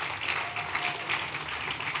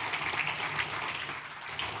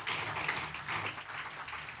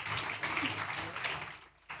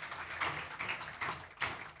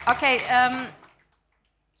 Okay,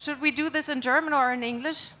 should we do this in German or in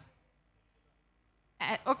English?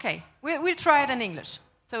 Okay, we'll try it in English.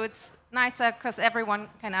 So it's nicer because everyone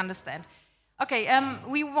can understand. Okay,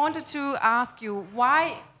 we wanted to ask you,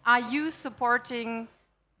 why are you supporting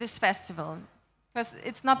this festival? Because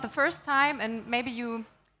it's not the first time, and maybe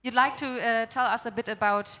you'd like to tell us a bit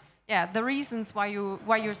about the reasons why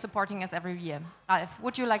you're supporting us every year. Ralf,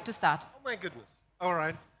 would you like to start? Oh my goodness! All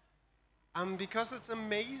right. Because it's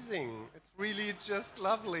amazing. It's really just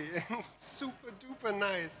lovely and super duper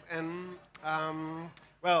nice. And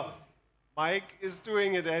well, Mike is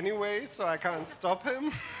doing it anyway, so I can't stop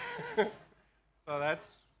him. So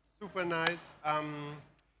that's super nice.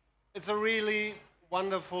 It's a really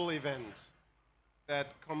wonderful event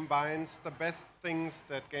that combines the best things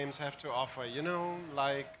that games have to offer, you know,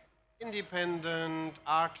 like independent,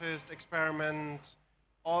 artist, experiment,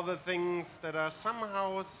 all the things that are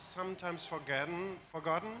somehow sometimes forgotten.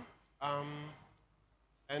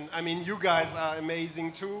 And I mean, you guys are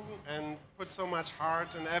amazing too, and put so much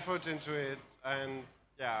heart and effort into it, and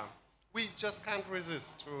yeah, we just can't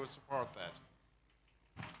resist to support that.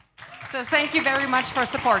 So thank you very much for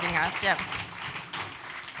supporting us. Yeah.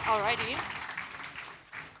 Alrighty.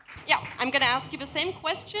 Yeah, I'm going to ask you the same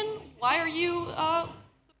question. Why are you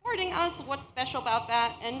supporting us? What's special about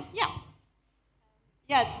that? And yeah.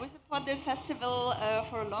 Yes, we support this festival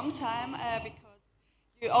for a long time because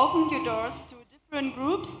you open your doors to different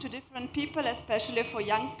groups, to different people, especially for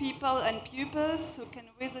young people and pupils who can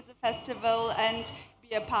visit the festival and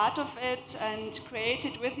be a part of it and create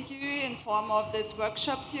it with you in form of these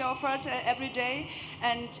workshops you offered every day.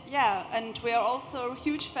 And yeah, and we are also a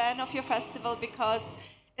huge fan of your festival because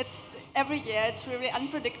it's every year it's really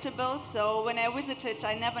unpredictable, so when I visit it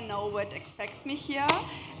I never know what expects me here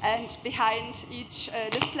and behind each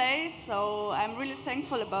display, so I'm really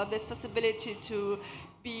thankful about this possibility to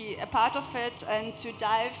be a part of it and to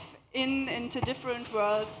dive into different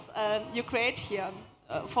worlds you create here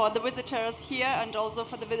for the visitors here and also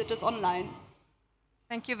for the visitors online.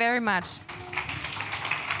 Thank you very much.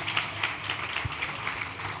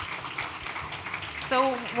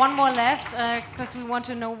 So one more left, because we want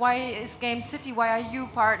to know, why is Game City, why are you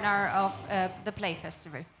partner of the Play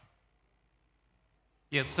Festival?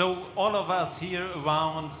 Yeah, so all of us here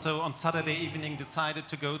around, so on Saturday evening decided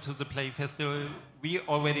to go to the Play Festival we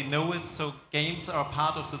already know it, so games are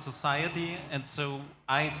part of the society, and so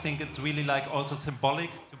I think it's really like also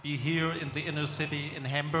symbolic to be here in the inner city in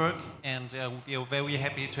Hamburg, and we are very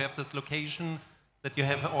happy to have this location, that you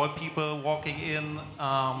have all people walking in,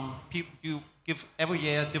 you give every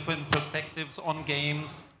year different perspectives on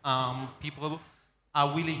games, people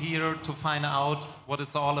are really here to find out what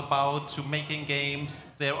it's all about, to making games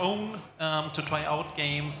their own, to try out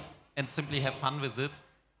games, and simply have fun with it.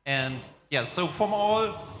 And yeah, so from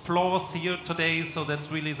all floors here today, so that's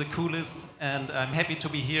really the coolest, and I'm happy to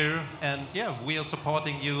be here. And yeah, we are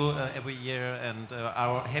supporting you every year, and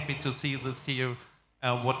are happy to see this year,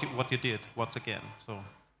 what you did once again. So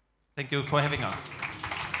thank you for having us.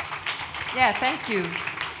 Yeah, thank you.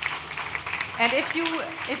 And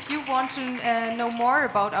if you want to know more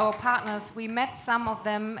about our partners, we met some of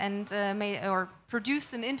them and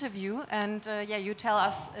produced an interview, and yeah, you tell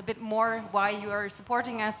us a bit more why you are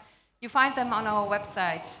supporting us. You find them on our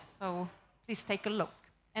website, so please take a look.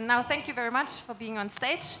 And now, thank you very much for being on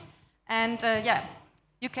stage. And yeah,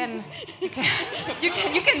 you can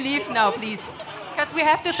leave now, please, because we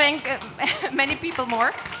have to thank many people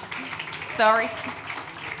more. Sorry.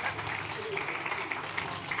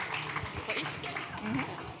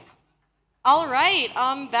 All right,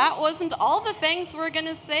 that wasn't all the things we're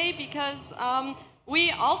gonna say, because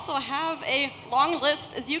we also have a long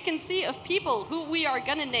list, as you can see, of people who we are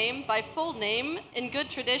gonna name by full name in good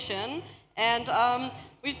tradition, and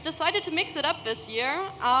we've decided to mix it up this year.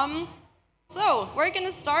 So we're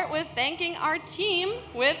gonna start with thanking our team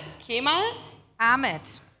with Kemal, Ahmed,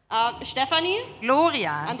 Stefanie,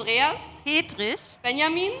 Gloria, Andreas, Petrich,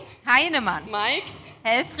 Benjamin, Heinemann, Mike,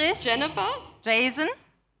 Helfrich, Jennifer, Jason,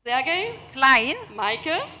 Sergej, Klein,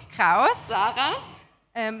 Maike, Kraus, Sarah,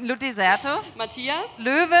 Ludeserto, Matthias,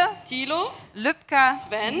 Löwe, Thilo, Lübker,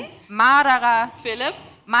 Sven, Marderer, Philipp,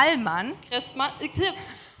 Malmann.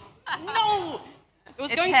 No! It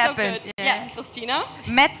was going so good. Yeah, Christina.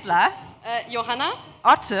 Metzler. Johanna.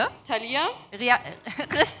 Otte. Talia.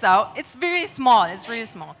 Ristau. It's very small. It's really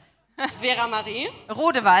small. Vera Marie.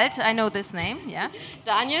 Rodewald. I know this name. Yeah.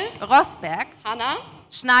 Daniel. Rosberg. Hanna.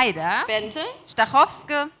 Schneider. Bente.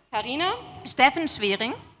 Stachowske. Karina. Steffen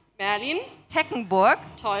Schwering. Merlin. Teckenburg.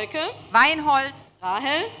 Tolke. Weinhold.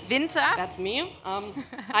 Rahel. Winter. That's me.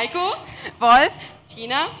 Heiko. Wolf.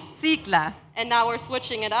 Tina. Ziegler. And now we're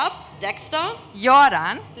switching it up. Dexter.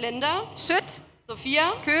 Jordan. Linda. Schütt.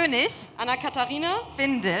 Sophia. König. Anna-Katharina.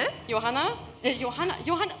 Windel. Johanna.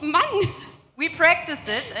 Johanna. Mann! We practiced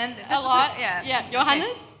it. And a lot. Yeah.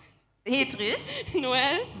 Johannes. Hedrich.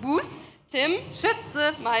 Noel. Buß. Tim.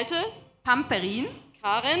 Schütze. Malte. Pamperin.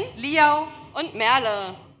 Karin. Liao. Und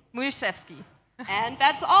Merle. Mulszewski. And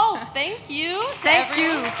that's all. Thank you. Thank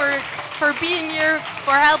you for being here,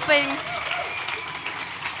 for helping.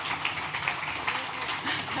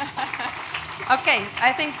 Okay,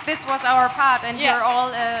 I think this was our part, and you're all,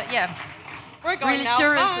 we're going really now.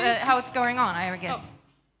 curious how it's going on, I guess.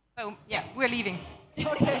 So, yeah, we're leaving.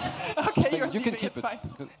 Okay, you're leaving, can keep it's it. fine.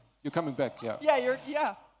 You're coming back, yeah.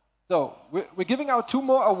 Yeah. So, we're giving out 2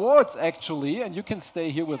 more awards, actually, and you can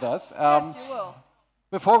stay here with us. Yes, you will.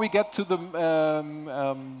 Before we get to the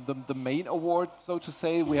main award, so to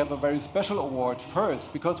say, we have a very special award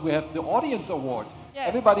first, because we have the audience award. Yeah,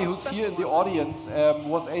 everybody who's here in the audience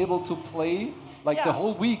was able to play, like the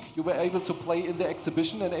whole week, you were able to play in the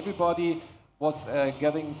exhibition, and everybody was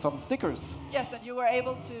getting some stickers. Yes, and you were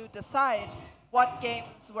able to decide what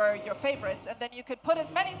games were your favorites, and then you could put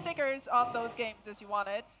as many stickers on those games as you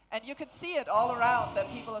wanted, and you could see it all around that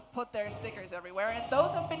people have put their stickers everywhere, and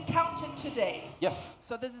those have been counted today. Yes.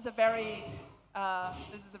 So this is a very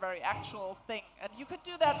actual thing, and you could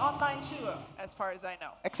do that online too, as far as I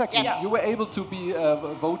know. Exactly. Yes. You were able to be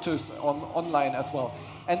voters online as well.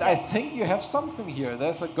 And I think you have something here.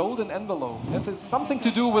 There's a golden envelope. This is something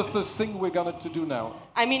to do with this thing we're going to do now.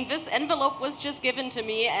 I mean, this envelope was just given to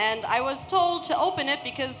me, and I was told to open it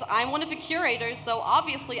because I'm one of the curators, so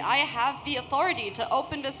obviously I have the authority to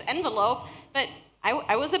open this envelope, but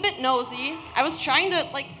I was a bit nosy. I was trying to,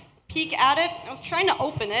 peek at it. I was trying to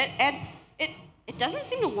open it, and it doesn't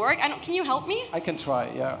seem to work. Can you help me? I can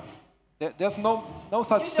try, yeah. There's no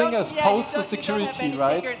such thing as postal security, you don't have any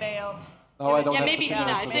right? Fingernails. No, I don't have maybe fingernails.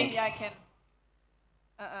 Nina, I think. Maybe I can.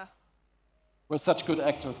 We're such good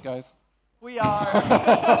actors, guys. We are.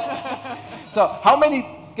 So, how many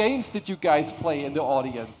games did you guys play in the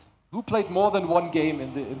audience? Who played more than one game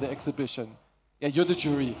in the exhibition? Yeah, you're the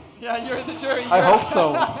jury. Yeah, you're the jury. I hope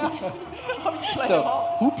so. Hope you played them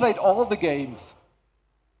all. Who played all the games?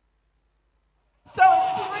 So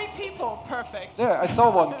it's 3 people. Perfect. There, I saw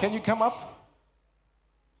one. Can you come up?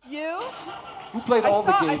 You? Who played all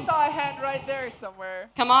the games? I saw a hand right there somewhere.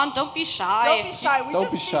 Come on, don't be shy. Don't be shy. We Don't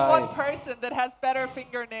just be need shy. one person that has better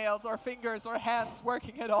fingernails or fingers or hands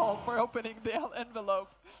working at all for opening the envelope.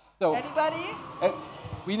 So, anybody?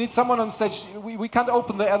 We need someone on stage. We can't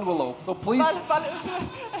open the envelope, so please. Like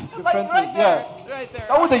right there. Yeah. Right there.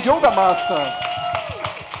 Oh, the yoga master.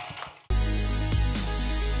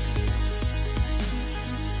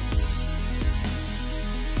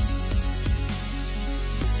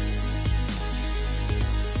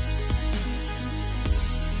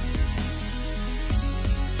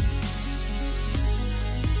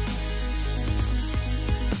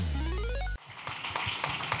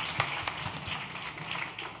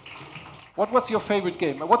 What was your favorite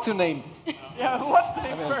game? What's your name? Yeah, what's the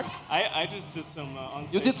name first? I just did some on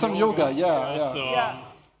You did some yoga, yeah. So, Yeah.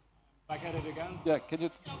 back at it again. Yeah, can you?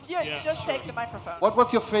 Just take the microphone. What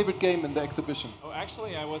was your favorite game in the exhibition? Oh,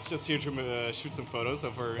 actually, I was just here to shoot some photos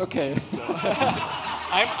of her. Okay. So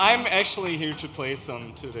I'm actually here to play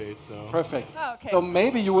some today. So. Perfect. Oh, okay. So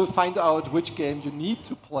maybe you will find out which game you need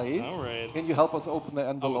to play. All right. Can you help us open the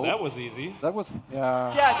envelope? Oh, that was easy. That was,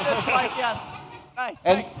 yeah. Yeah, just like, yes. Nice,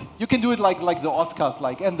 And thanks. you can do it like the Oscars,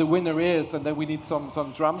 like, and the winner is, and then we need some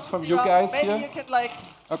drums from you Drums. guys Maybe here. you could like...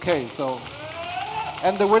 Okay, so,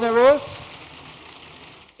 and the winner is?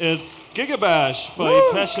 It's Gigabash by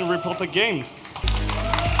Passion Republic Games.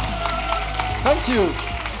 Thank you.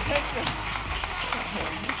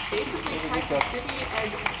 Basically hack the city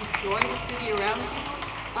and destroying the city around you.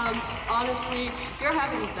 Honestly, if you're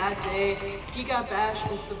having a bad day, Giga Bash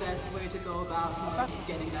is the best way to go about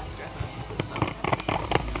getting that stress out of your system.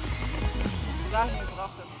 Rahel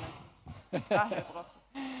braucht das gleich. Rahel braucht das.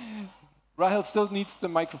 Rahel still needs the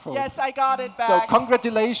microphone. Yes, I got it back. So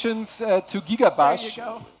congratulations to Gigabash There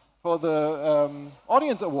you go. for the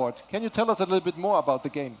Audience Award. Can you tell us a little bit more about the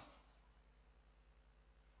game?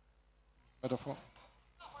 Microphone.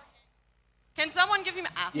 Can someone give me...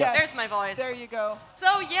 Yes. There's my voice. There you go.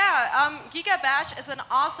 So yeah, Giga Bash is an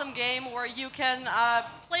awesome game where you can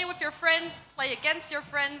play with your friends, play against your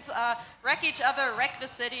friends, wreck each other, wreck the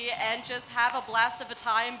city, and just have a blast of a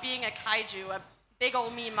time being a kaiju, a big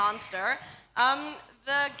old mean monster.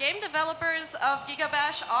 The game developers of Giga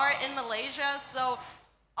Bash are in Malaysia, so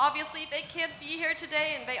obviously they can't be here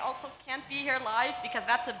today, and they also can't be here live because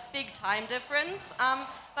that's a big time difference.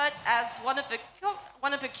 But as one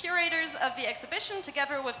of the curators of the exhibition,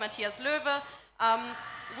 together with Matthias Löwe,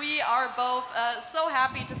 we are both so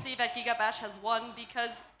happy to see that Giga Bash has won,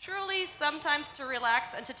 because truly sometimes to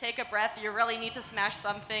relax and to take a breath, you really need to smash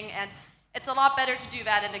something, and it's a lot better to do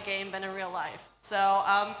that in a game than in real life. So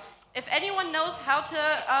if anyone knows how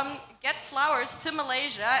to get flowers to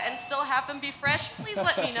Malaysia and still have them be fresh, please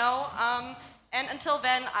let me know. And until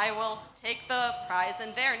then, I will take the prize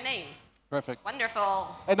in their name. Perfect. Wonderful.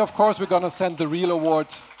 And of course, we're going to send the real award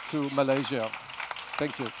to Malaysia.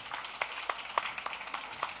 Thank you.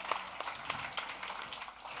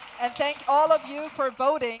 And thank all of you for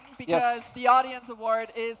voting, because the Audience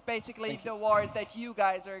Award is basically the award that you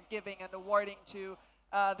guys are giving and awarding to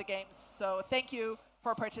the games. So thank you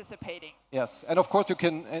for participating. Yes, and of course you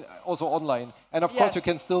can also online, and of course you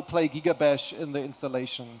can still play Giga Bash in the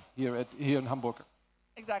installation here in Hamburg.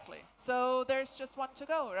 Exactly. So there's just one to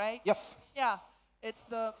go, right? Yes. Yeah, it's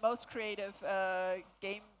the most creative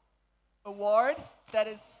game award that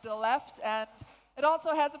is still left, and it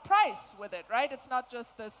also has a prize with it, right? It's not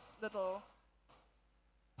just this little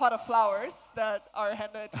pot of flowers that are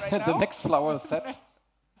handed right now. The next flower set.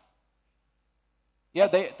 Yeah,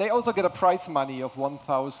 they also get a prize money of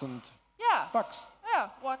 1,000 bucks. Yeah,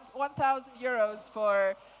 1,000 euros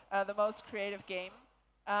for the most creative game.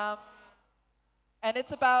 And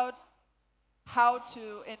it's about how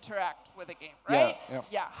to interact with a game, right?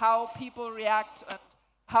 Yeah, how people react and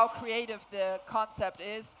how creative the concept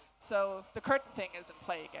is. So the curtain thing is in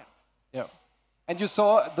play again. Yeah. And you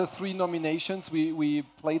saw the 3 nominations. We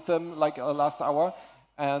played them like last hour.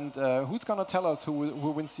 And who's going to tell us who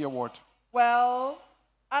wins the award? Well,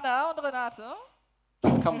 Anna and Renate.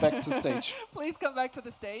 Please come back to stage. Please come back to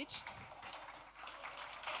the stage.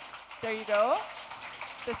 There you go.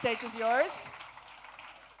 The stage is yours.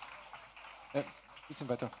 Bisschen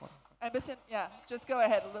weiter vorne. Ein bisschen, yeah, just go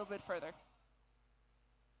ahead a little bit further.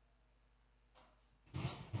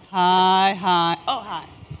 Hi, hi. Oh, hi.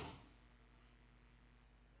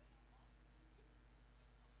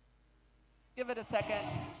 Give it a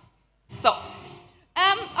second. So,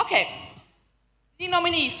 okay. The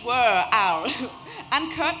nominees were our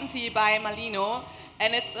Uncertainty by Malino,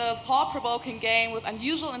 and it's a thought-provoking game with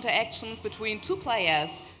unusual interactions between 2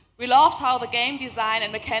 players. We loved how the game design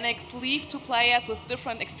and mechanics leave 2 players with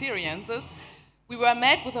different experiences. We were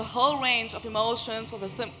met with a whole range of emotions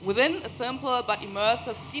within a simple but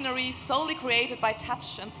immersive scenery solely created by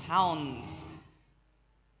touch and sounds.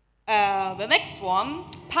 The next one,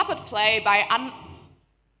 Puppet Play by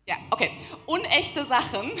Unechte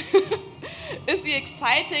Sachen is the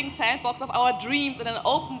exciting sandbox of our dreams in an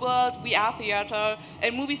open world VR theater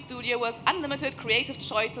and movie studio with unlimited creative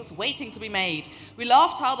choices waiting to be made. We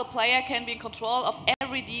loved how the player can be in control of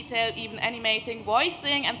every detail, even animating,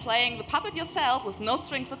 voicing and playing the puppet yourself with no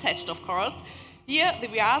strings attached, of course. Here, the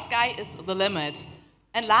VR sky is the limit.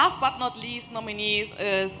 And last but not least, nominees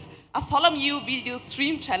is Bartholomew Video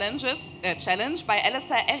Stream Challenge by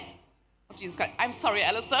Alistair. Oh, Jesus Christ. I'm sorry,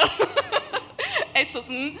 Alistair.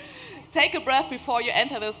 Aitchison. Take a breath before you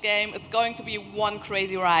enter this game. It's going to be one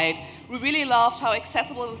crazy ride. We really loved how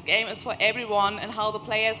accessible this game is for everyone and how the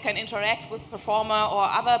players can interact with performer or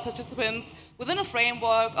other participants within a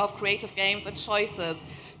framework of creative games and choices.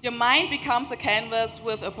 Your mind becomes a canvas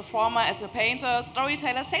with a performer as a painter,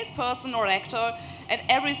 storyteller, salesperson, or actor, and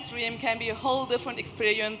every stream can be a whole different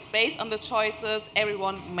experience based on the choices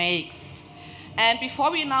everyone makes. And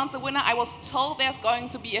before we announce the winner, I was told there's going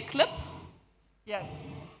to be a clip.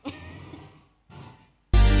 Yes.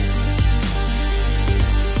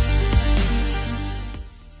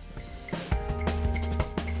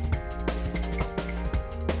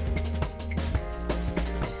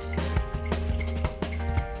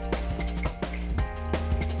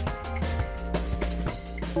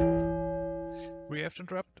 We have to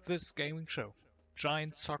interrupt this gaming show.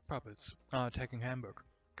 Giant sock puppets are attacking Hamburg.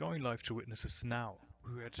 Going live to witness this now.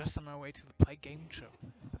 We were just on our way to the Play gaming show,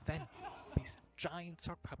 but then these giant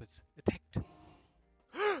sock puppets attacked.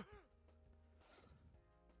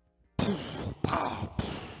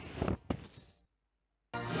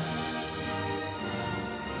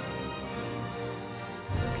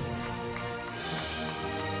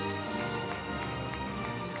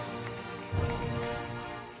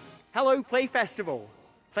 Hello, Play Festival.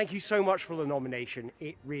 Thank you so much for the nomination.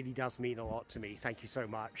 It really does mean a lot to me. Thank you so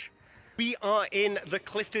much. We are in the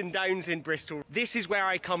Clifton Downs in Bristol. This is where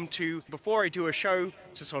I come to before I do a show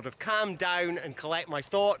to sort of calm down and collect my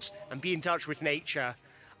thoughts and be in touch with nature.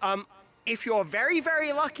 If you're very,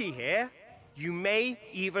 very lucky here, you may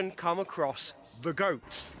even come across the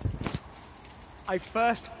goats. I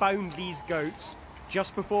first found these goats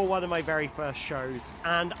just before one of my very first shows,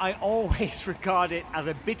 and I always regard it as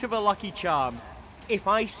a bit of a lucky charm. If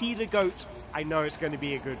I see the goat, I know it's going to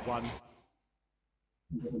be a good one.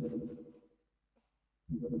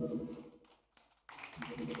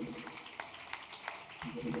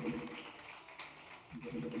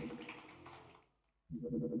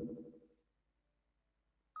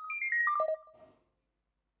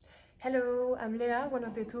 Hello, I'm Lea, one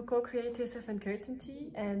of the two co-creators of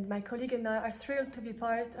Uncertainty, and my colleague and I are thrilled to be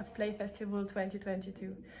part of Play Festival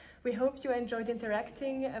 2022. We hope you enjoyed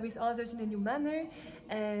interacting with others in a new manner,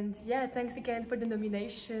 and yeah, thanks again for the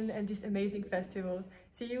nomination and this amazing festival.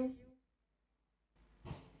 See you!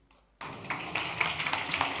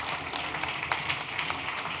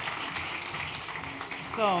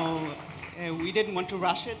 So, we didn't want to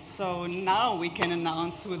rush it, so now we can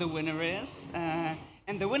announce who the winner is.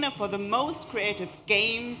 And the winner for the most creative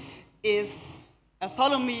game is a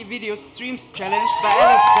Follow Me Video Streams Challenge by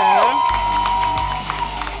Alistair.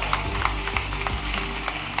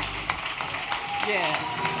 Yeah.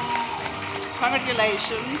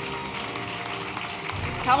 Congratulations.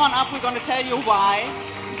 Come on up, we're going to tell you why.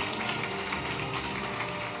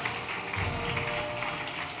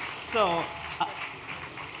 So,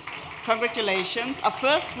 congratulations. Our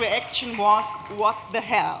first reaction was, what the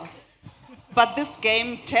hell? But this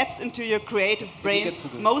game taps into your creative brains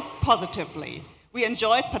most positively. We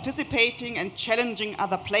enjoyed participating and challenging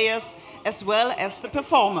other players as well as the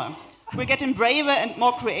performer. We're getting braver and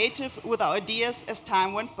more creative with our ideas as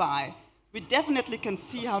time went by. We definitely can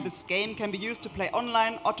see how this game can be used to play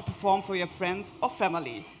online or to perform for your friends or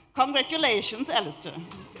family. Congratulations, Alistair.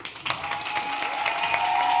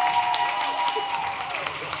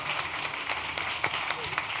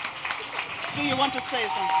 Do you want to say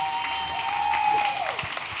something?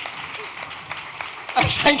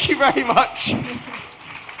 Thank you very much.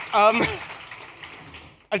 I'm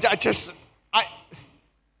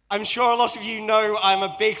sure a lot of you know I'm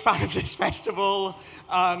a big fan of this festival.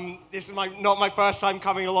 This is not my first time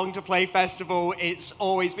coming along to Play Festival. It's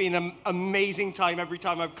always been an amazing time every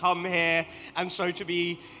time I've come here. And so to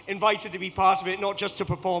be invited to be part of it, not just to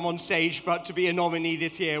perform on stage, but to be a nominee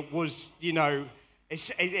this year was, you know,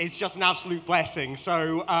 it's just an absolute blessing.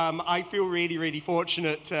 So I feel really, really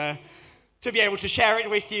fortunate to be able to share it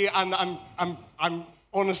with you, and I'm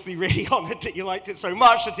honestly really honoured that you liked it so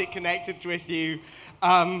much, that it connected with you.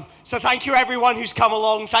 So thank you everyone who's come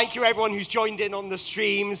along. Thank you everyone who's joined in on the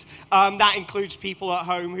streams. That includes people at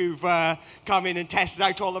home who've come in and tested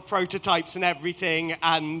out all the prototypes and everything.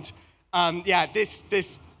 And yeah,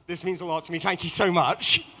 this means a lot to me. Thank you so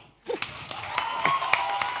much.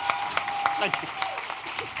 Thank you.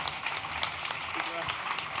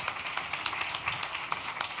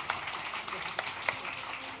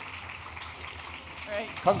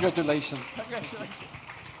 Congratulations. Congratulations.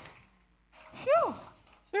 Phew.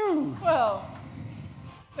 Phew. Well,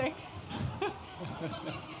 thanks.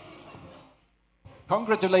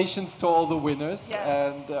 Congratulations to all the winners,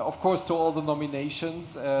 yes. And of course to all the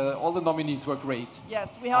nominations. All the nominees were great.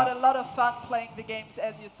 Yes, we had a lot of fun playing the games,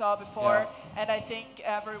 as you saw before, and I think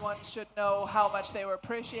everyone should know how much they were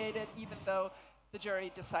appreciated, even though the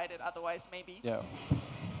jury decided otherwise, maybe. Yeah.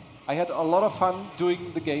 I had a lot of fun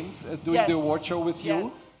doing the games, doing the award show with you.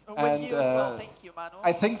 Yes, with you as well. Thank you, Manuel.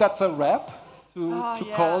 I think that's a wrap to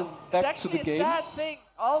call back to the game. It's actually a sad thing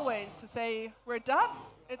always to say we're done.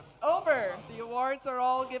 It's over. The awards are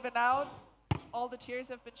all given out. All the tears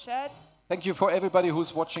have been shed. Thank you for everybody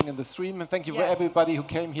who's watching in the stream, and thank you for everybody who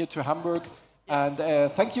came here to Hamburg. And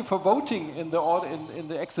thank you for voting in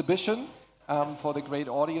the exhibition for the Great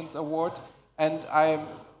Audience Award. And I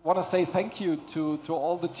want to say thank you to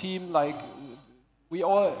all the team. Like we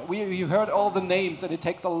heard all the names, and it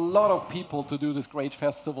takes a lot of people to do this great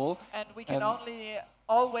festival. And we can only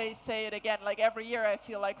always say it again, like every year I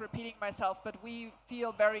feel like repeating myself, but we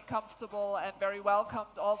feel very comfortable and very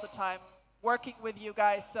welcomed all the time working with you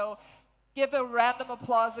guys. So give a random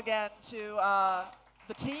applause again to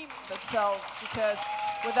the team themselves, because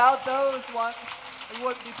without those ones, it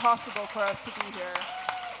wouldn't be possible for us to be here.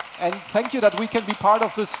 And thank you that we can be part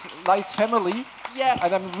of this nice family. Yes.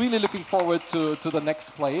 And I'm really looking forward to the next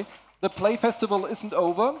play. The Play Festival isn't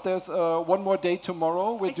over. There's one more day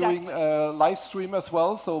tomorrow. We're doing a live stream as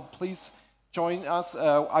well, so please join us.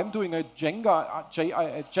 I'm doing a Jenga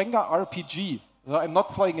RPG. I'm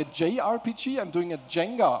not playing a JRPG, I'm doing a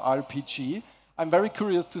Jenga RPG. I'm very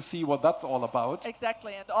curious to see what that's all about.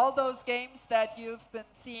 Exactly, and all those games that you've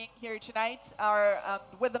been seeing here tonight are,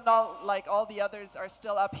 like all the others, are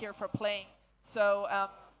still up here for playing. So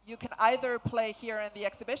you can either play here in the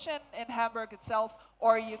exhibition in Hamburg itself,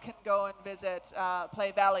 or you can go and visit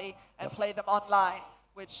Play Valley and play them online,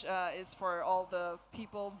 which is for all the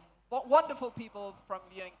people, wonderful people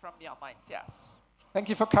viewing from the online. Yes. Thank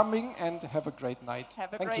you for coming, and have a great night.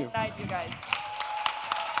 Have a great night, you guys.